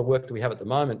 and a lot of the work that we have at the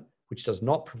moment, which does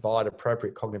not provide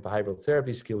appropriate cognitive behavioural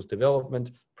therapy skills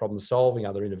development, problem solving,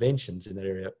 other interventions in that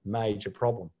area, major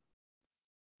problem.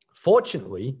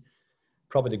 Fortunately,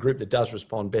 probably the group that does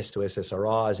respond best to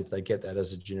SSRIs if they get that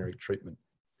as a generic treatment.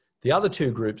 The other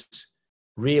two groups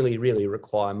really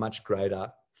require much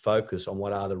greater focus on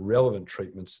what are the relevant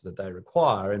treatments that they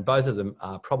require, and both of them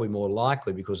are probably more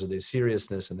likely, because of their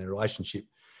seriousness and their relationship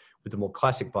with the more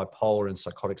classic bipolar and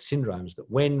psychotic syndromes, that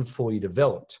when fully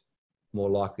developed, more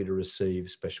likely to receive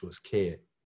specialist care.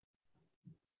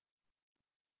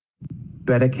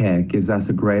 Better care gives us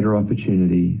a greater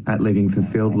opportunity at living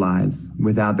fulfilled lives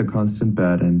without the constant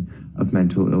burden of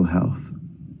mental ill health.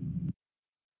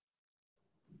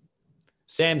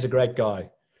 Sam's a great guy.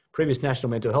 Previous National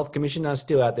Mental Health Commissioner,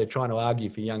 still out there trying to argue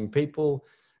for young people,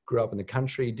 grew up in the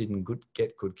country, didn't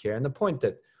get good care. And the point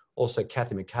that also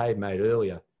Kathy McCabe made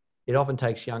earlier, it often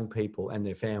takes young people and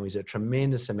their families a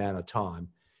tremendous amount of time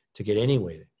to get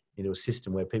anywhere into a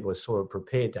system where people are sort of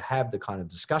prepared to have the kind of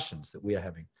discussions that we are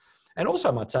having. And also,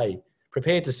 I might say,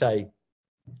 prepared to say,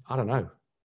 I don't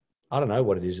know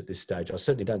what it is at this stage. I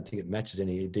certainly don't think it matches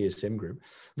any DSM group.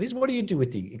 Liz, what do you do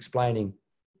with the explaining,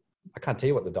 I can't tell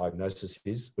you what the diagnosis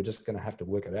is, we're just going to have to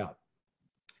work it out?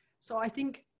 So I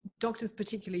think doctors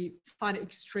particularly find it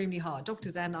extremely hard,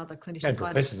 doctors and other clinicians and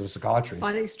professors of psychiatry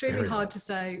find it extremely hard to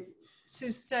say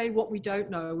what we don't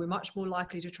know. We're much more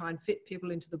likely to try and fit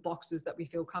people into the boxes that we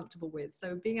feel comfortable with.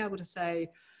 So being able to say,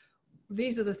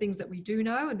 these are the things that we do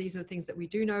know, and these are the things that we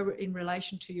do know in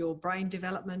relation to your brain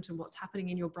development and what's happening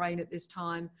in your brain at this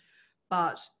time,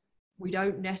 but we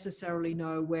don't necessarily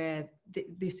know where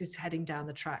this is heading down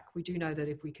the track. We do know that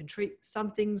if we can treat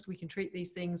some things, we can treat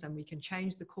these things, and we can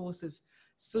change the course of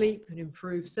sleep and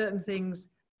improve certain things,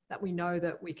 that we know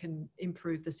that we can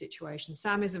improve the situation.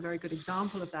 Sam is a very good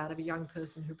example of that, of a young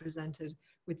person who presented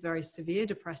with very severe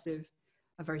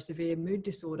a very severe mood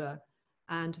disorder,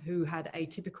 and who had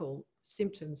atypical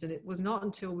symptoms. And it was not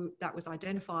until that was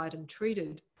identified and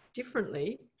treated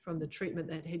differently from the treatment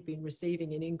that he'd been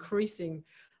receiving, in increasing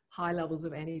high levels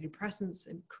of antidepressants,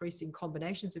 increasing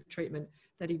combinations of treatment,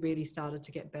 that he really started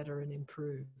to get better and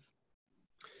improve.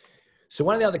 So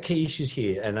one of the other key issues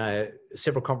here, and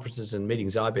several conferences and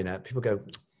meetings I've been at, people go,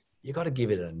 you got to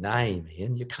give it a name,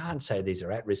 Ian. You can't say these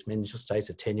are at-risk mental states,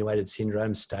 attenuated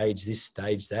syndrome, stage this,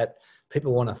 stage that.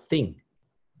 People want a thing.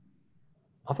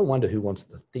 I often wonder who wants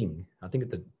the thing. I think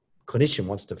that the clinician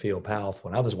wants to feel powerful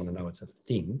and others want to know it's a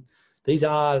thing. These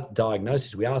are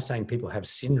diagnoses. We are saying people have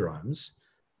syndromes,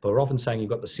 but we're often saying you've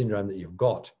got the syndrome that you've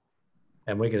got.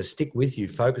 And we're going to stick with you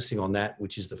focusing on that,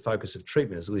 which is the focus of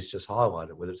treatment, as Liz just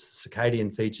highlighted, whether it's the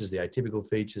circadian features, the atypical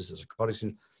features, the psychotic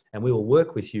syndrome, and we will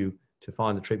work with you to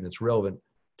find the treatment that's relevant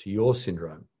to your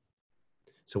syndrome.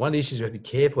 So one of the issues we have to be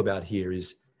careful about here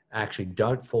is actually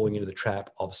don't falling into the trap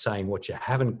of saying what you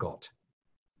haven't got,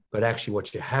 but actually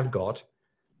what you have got,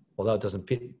 although it doesn't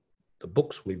fit the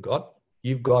books we've got,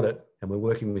 you've got it, and we're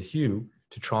working with you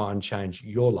to try and change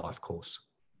your life course.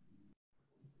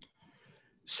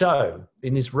 So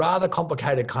in this rather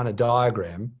complicated kind of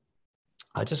diagram,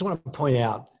 I just want to point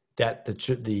out that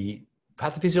the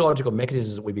pathophysiological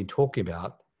mechanisms that we've been talking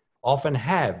about often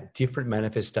have different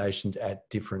manifestations at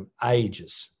different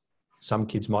ages. Some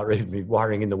kids might even be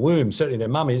worrying in the womb. Certainly their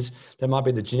mummies, there might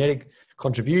be the genetic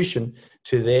contribution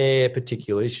to their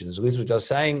particular issues. Liz was just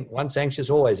saying, once anxious,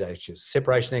 always anxious.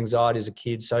 Separation anxiety as a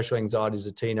kid, social anxiety as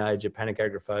a teenager, panic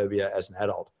agoraphobia as an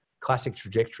adult. Classic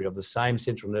trajectory of the same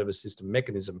central nervous system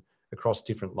mechanism across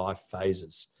different life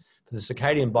phases. For the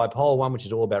circadian bipolar one, which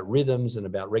is all about rhythms and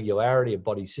about regularity of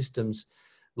body systems,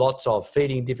 lots of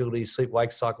feeding difficulties,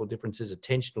 sleep-wake cycle differences,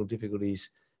 attentional difficulties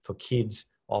for kids,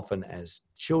 often as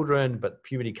children, but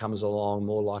puberty comes along,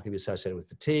 more likely to be associated with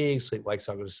fatigue, sleep-wake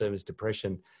cycle disturbance,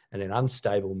 depression, and an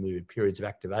unstable mood, periods of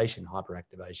activation,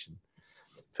 hyperactivation.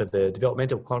 For the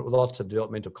developmental, lots of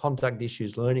developmental contact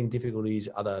issues, learning difficulties,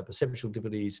 other perceptual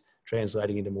difficulties,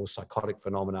 translating into more psychotic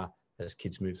phenomena as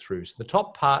kids move through. So the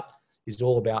top part is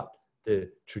all about the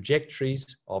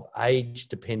trajectories of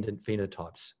age-dependent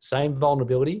phenotypes. Same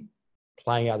vulnerability,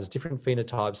 playing out as different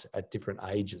phenotypes at different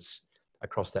ages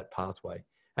across that pathway.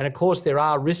 And of course, there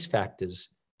are risk factors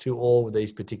to all of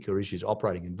these particular issues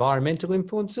operating. Environmental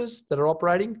influences that are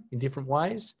operating in different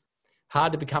ways.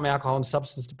 Hard to become alcohol and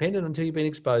substance dependent until you've been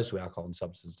exposed to alcohol and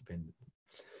substance dependent.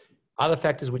 Other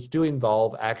factors which do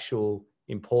involve actual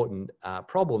important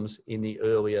problems in the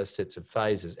earlier sets of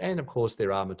phases. And of course,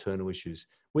 there are maternal issues.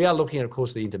 We are looking at, of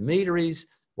course, the intermediaries,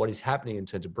 what is happening in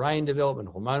terms of brain development,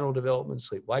 hormonal development,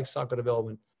 sleep-wake cycle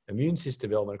development, immune system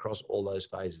development across all those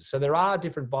phases. So there are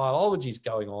different biologies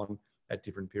going on at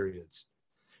different periods.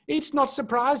 It's not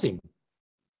surprising.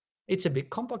 It's a bit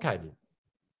complicated.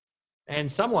 And in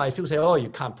some ways, people say, oh, you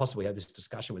can't possibly have this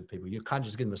discussion with people. You can't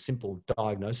just give them a simple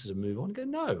diagnosis and move on. I go,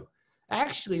 no.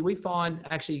 Actually, we find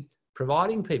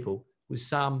providing people with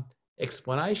some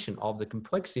explanation of the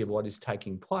complexity of what is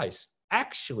taking place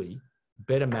actually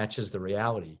better matches the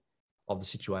reality of the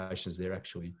situations they're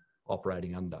actually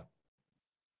operating under.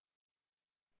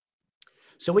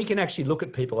 So we can actually look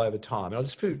at people over time. And I'll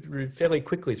just move fairly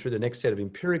quickly through the next set of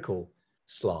empirical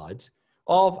slides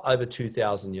of over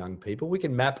 2,000 young people. We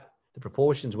can map the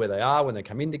proportions where they are when they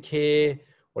come into care,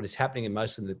 what is happening in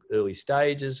most of the early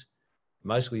stages.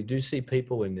 Mostly we do see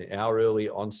people in our early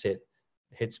onset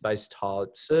headspace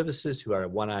type services who are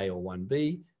at 1A or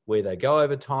 1B, where they go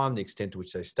over time, the extent to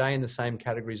which they stay in the same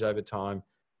categories over time,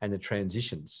 and the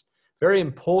transitions. Very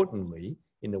importantly,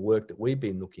 in the work that we've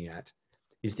been looking at,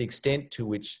 is the extent to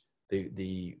which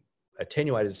the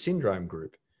attenuated syndrome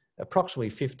group, approximately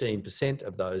 15%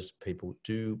 of those people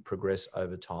do progress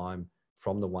over time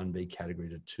from the 1B category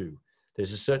to 2.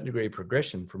 There's a certain degree of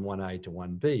progression from 1A to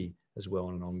 1B as well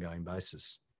on an ongoing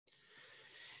basis.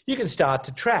 You can start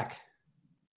to track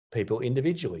people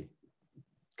individually.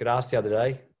 Got asked the other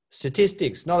day,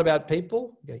 statistics, not about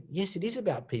people? You go, yes, it is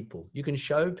about people. You can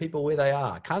show people where they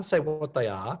are. Can't say what they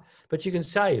are, but you can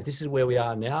say, if this is where we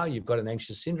are now, you've got an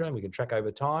anxious syndrome, we can track over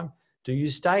time. Do you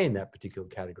stay in that particular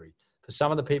category? For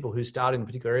some of the people who start in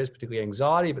particular areas, particularly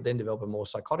anxiety, but then develop a more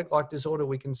psychotic-like disorder,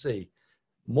 we can see.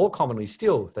 More commonly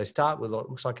still, if they start with what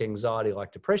looks like anxiety,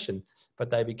 like depression,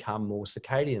 but they become more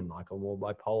circadian-like or more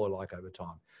bipolar-like over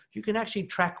time. You can actually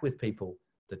track with people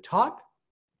the type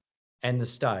and the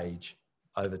stage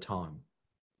over time.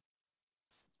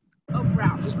 Oh,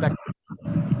 wow. Just back.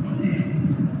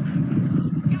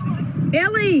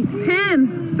 Ellie,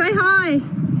 Pam, say hi.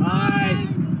 Hi.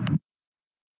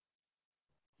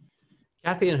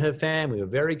 Kathy and her family were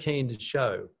very keen to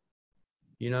show,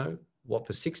 what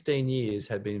for 16 years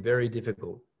had been very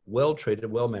difficult, well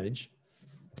treated, well managed,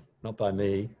 not by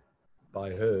me,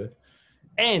 by her,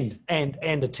 and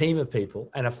a team of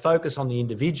people, and a focus on the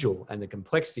individual and the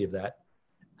complexity of that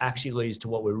actually leads to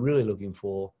what we're really looking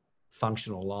for,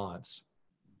 functional lives.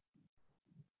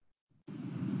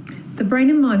 The Brain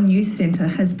and Mind Youth Centre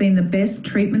has been the best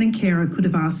treatment and care I could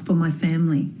have asked for my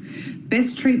family.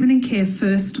 Best treatment and care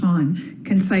first time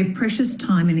can save precious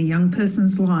time in a young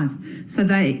person's life so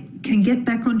they can get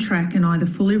back on track and either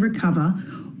fully recover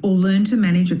or learn to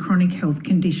manage a chronic health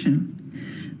condition.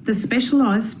 The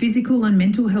specialised physical and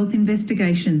mental health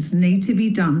investigations need to be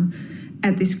done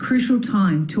at this crucial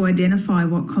time to identify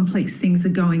what complex things are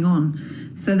going on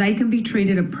so they can be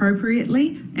treated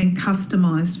appropriately and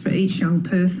customised for each young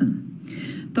person.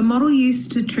 The model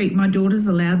used to treat my daughters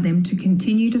allowed them to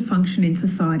continue to function in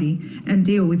society and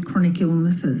deal with chronic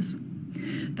illnesses.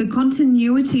 The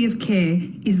continuity of care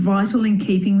is vital in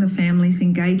keeping the families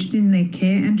engaged in their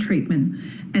care and treatment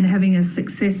and having a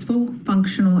successful,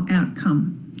 functional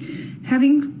outcome.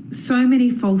 Having so many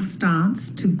false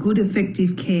starts to good,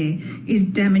 effective care is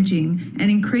damaging and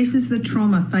increases the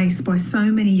trauma faced by so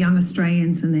many young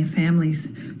Australians and their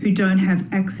families who don't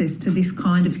have access to this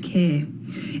kind of care.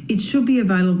 It should be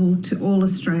available to all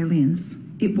Australians.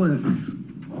 It works.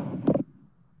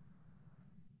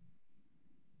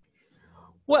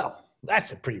 Well,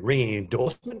 that's a pretty ringing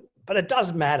endorsement, but it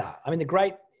does matter. I mean, the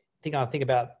great thing I think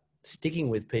about sticking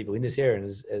with people in this area, and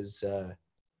as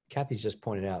Kathy's just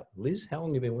pointed out, Liz, how long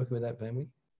have you been working with that family?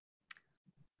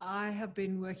 I have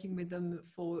been working with them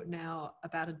for now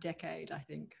about a decade, I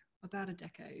think, about a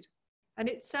decade. And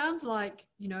it sounds like,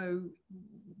 you know,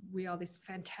 we are this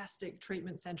fantastic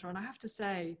treatment centre. And I have to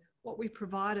say, what we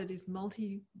provided is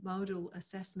multimodal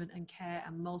assessment and care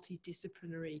and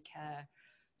multidisciplinary care,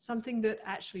 something that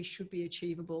actually should be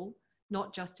achievable,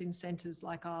 not just in centres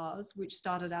like ours, which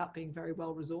started out being very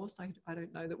well resourced. I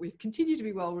don't know that we've continued to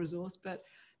be well resourced, but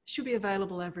should be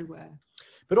available everywhere.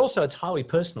 But also it's highly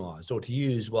personalised, or to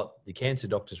use what the cancer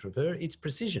doctors prefer, it's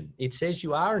precision. It says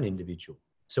you are an individual.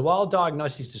 So while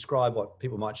diagnoses describe what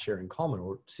people might share in common,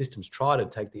 or systems try to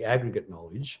take the aggregate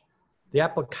knowledge, the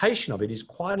application of it is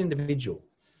quite individual.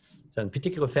 So in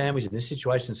particular families, in this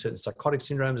situation, certain psychotic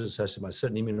syndromes associated with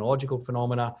certain immunological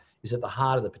phenomena is at the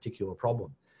heart of the particular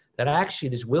problem. That actually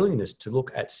this willingness to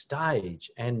look at stage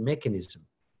and mechanism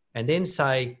and then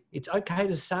say, it's okay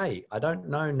to say, I don't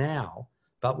know now,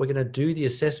 but we're going to do the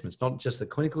assessments, not just the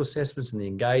clinical assessments and the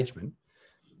engagement.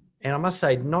 And I must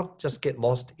say, not just get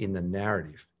lost in the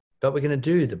narrative, but we're going to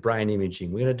do the brain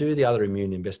imaging. We're going to do the other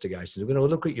immune investigations. We're going to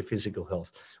look at your physical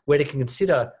health, where they can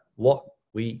consider what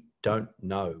we don't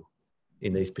know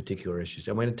in these particular issues.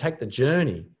 And we're going to take the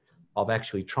journey of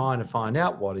actually trying to find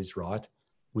out what is right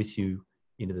with you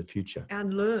into the future.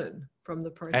 And learn from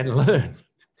the process. And learn.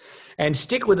 And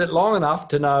stick with it long enough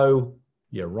to know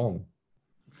you're wrong.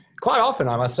 Quite often,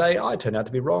 I must say, I turn out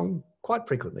to be wrong quite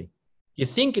frequently. You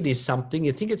think it is something,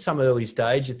 you think it's some early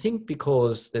stage, you think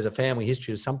because there's a family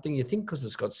history of something, you think because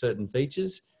it's got certain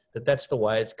features that that's the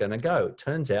way it's going to go. It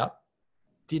turns out,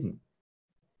 didn't.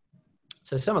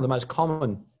 So some of the most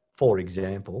common, for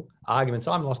example, arguments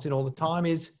I'm lost in all the time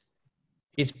is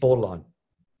it's borderline,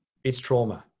 it's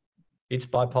trauma, it's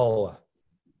bipolar,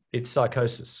 it's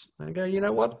psychosis. And I go, you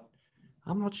know what?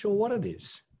 I'm not sure what it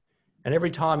is. And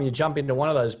every time you jump into one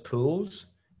of those pools,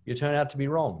 you turn out to be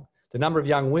wrong. The number of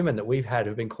young women that we've had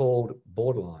who've been called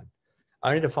borderline,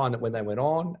 only to find that when they went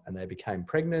on and they became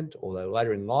pregnant or they were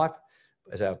later in life,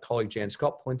 as our colleague Jan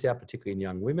Scott points out, particularly in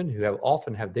young women who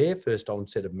often have their first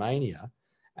onset of mania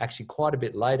actually quite a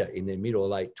bit later in their mid or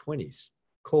late 20s,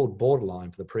 called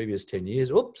borderline for the previous 10 years.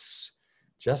 Oops,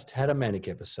 just had a manic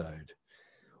episode.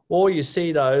 Or you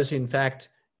see those, in fact,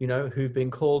 you know, who've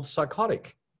been called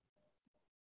psychotic,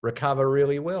 recover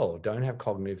really well, don't have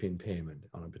cognitive impairment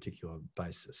on a particular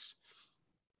basis.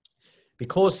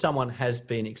 Because someone has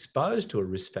been exposed to a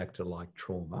risk factor like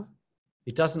trauma,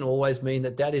 it doesn't always mean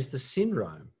that that is the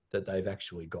syndrome that they've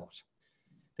actually got.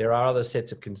 There are other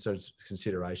sets of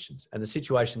considerations, and the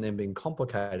situation then being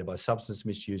complicated by substance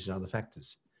misuse and other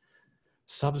factors.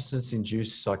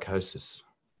 Substance-induced psychosis.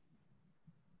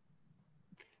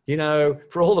 You know,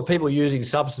 for all the people using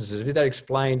substances, if that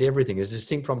explained everything, as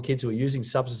distinct from kids who are using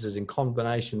substances in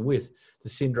combination with the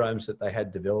syndromes that they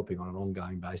had developing on an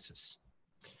ongoing basis.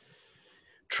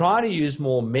 Try to use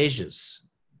more measures,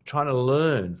 trying to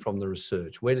learn from the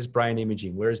research. Where does brain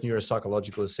imaging, where is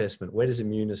neuropsychological assessment, where does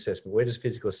immune assessment, where does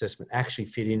physical assessment actually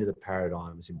fit into the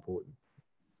paradigm is important.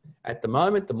 At the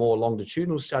moment, the more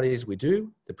longitudinal studies we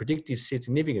do, the predictive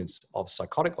significance of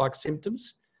psychotic-like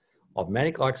symptoms, of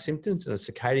manic-like symptoms and a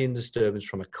circadian disturbance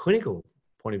from a clinical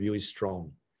point of view is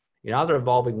strong. In other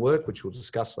evolving work, which we'll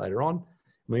discuss later on,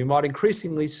 We might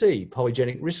increasingly see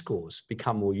polygenic risk scores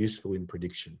become more useful in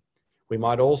prediction. We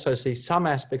might also see some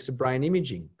aspects of brain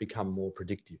imaging become more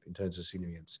predictive in terms of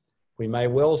significance. We may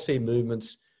well see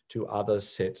movements to other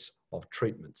sets of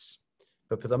treatments.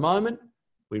 But for the moment,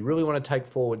 we really want to take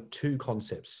forward two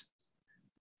concepts.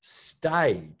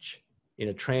 Stage in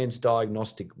a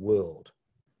transdiagnostic world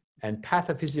and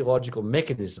pathophysiological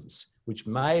mechanisms, which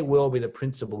may well be the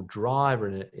principal driver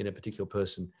in a particular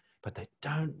person, but they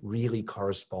don't really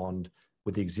correspond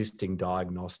with the existing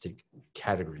diagnostic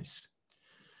categories.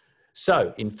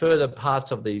 So in further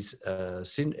parts of these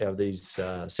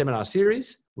seminar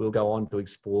series, we'll go on to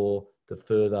explore the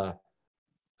further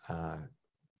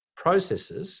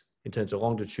processes in terms of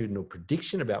longitudinal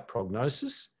prediction about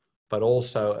prognosis, but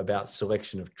also about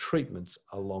selection of treatments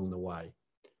along the way.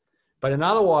 But in an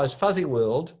otherwise fuzzy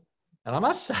world, and I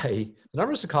must say, the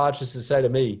number of psychiatrists that say to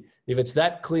me, if it's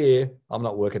that clear, I'm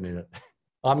not working in it.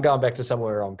 I'm going back to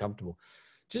somewhere where I'm comfortable.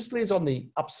 Just lives on the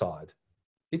upside.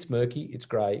 It's murky, it's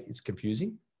grey, it's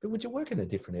confusing, but would you work in a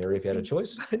different area if you had a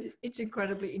choice? It's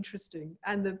incredibly interesting.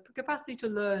 And the capacity to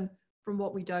learn from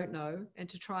what we don't know and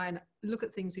to try and look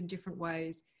at things in different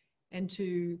ways and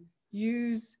to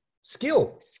use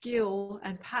skill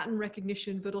and pattern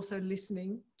recognition, but also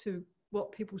listening to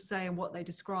what people say and what they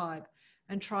describe,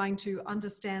 and trying to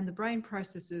understand the brain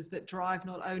processes that drive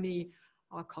not only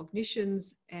our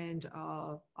cognitions and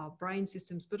our brain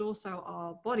systems, but also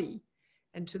our body.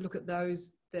 And to look at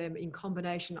them in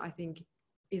combination, I think,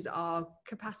 is our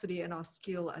capacity and our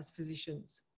skill as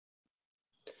physicians.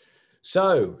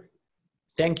 So,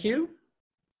 thank you.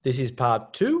 This is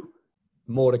part 2.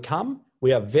 More to come.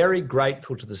 We are very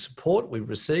grateful to the support we've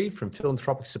received from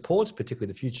philanthropic supports,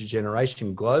 particularly the Future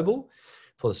Generation Global,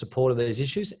 for the support of these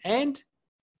issues, and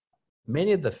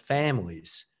many of the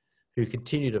families who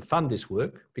continue to fund this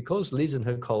work, because Liz and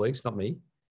her colleagues, not me,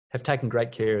 have taken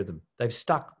great care of them. They've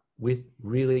stuck with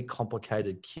really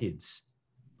complicated kids,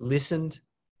 listened,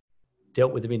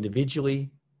 dealt with them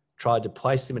individually, tried to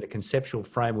place them in a conceptual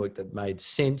framework that made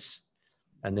sense,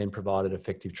 and then provided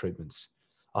effective treatments.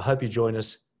 I hope you join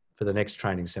us for the next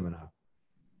training seminar.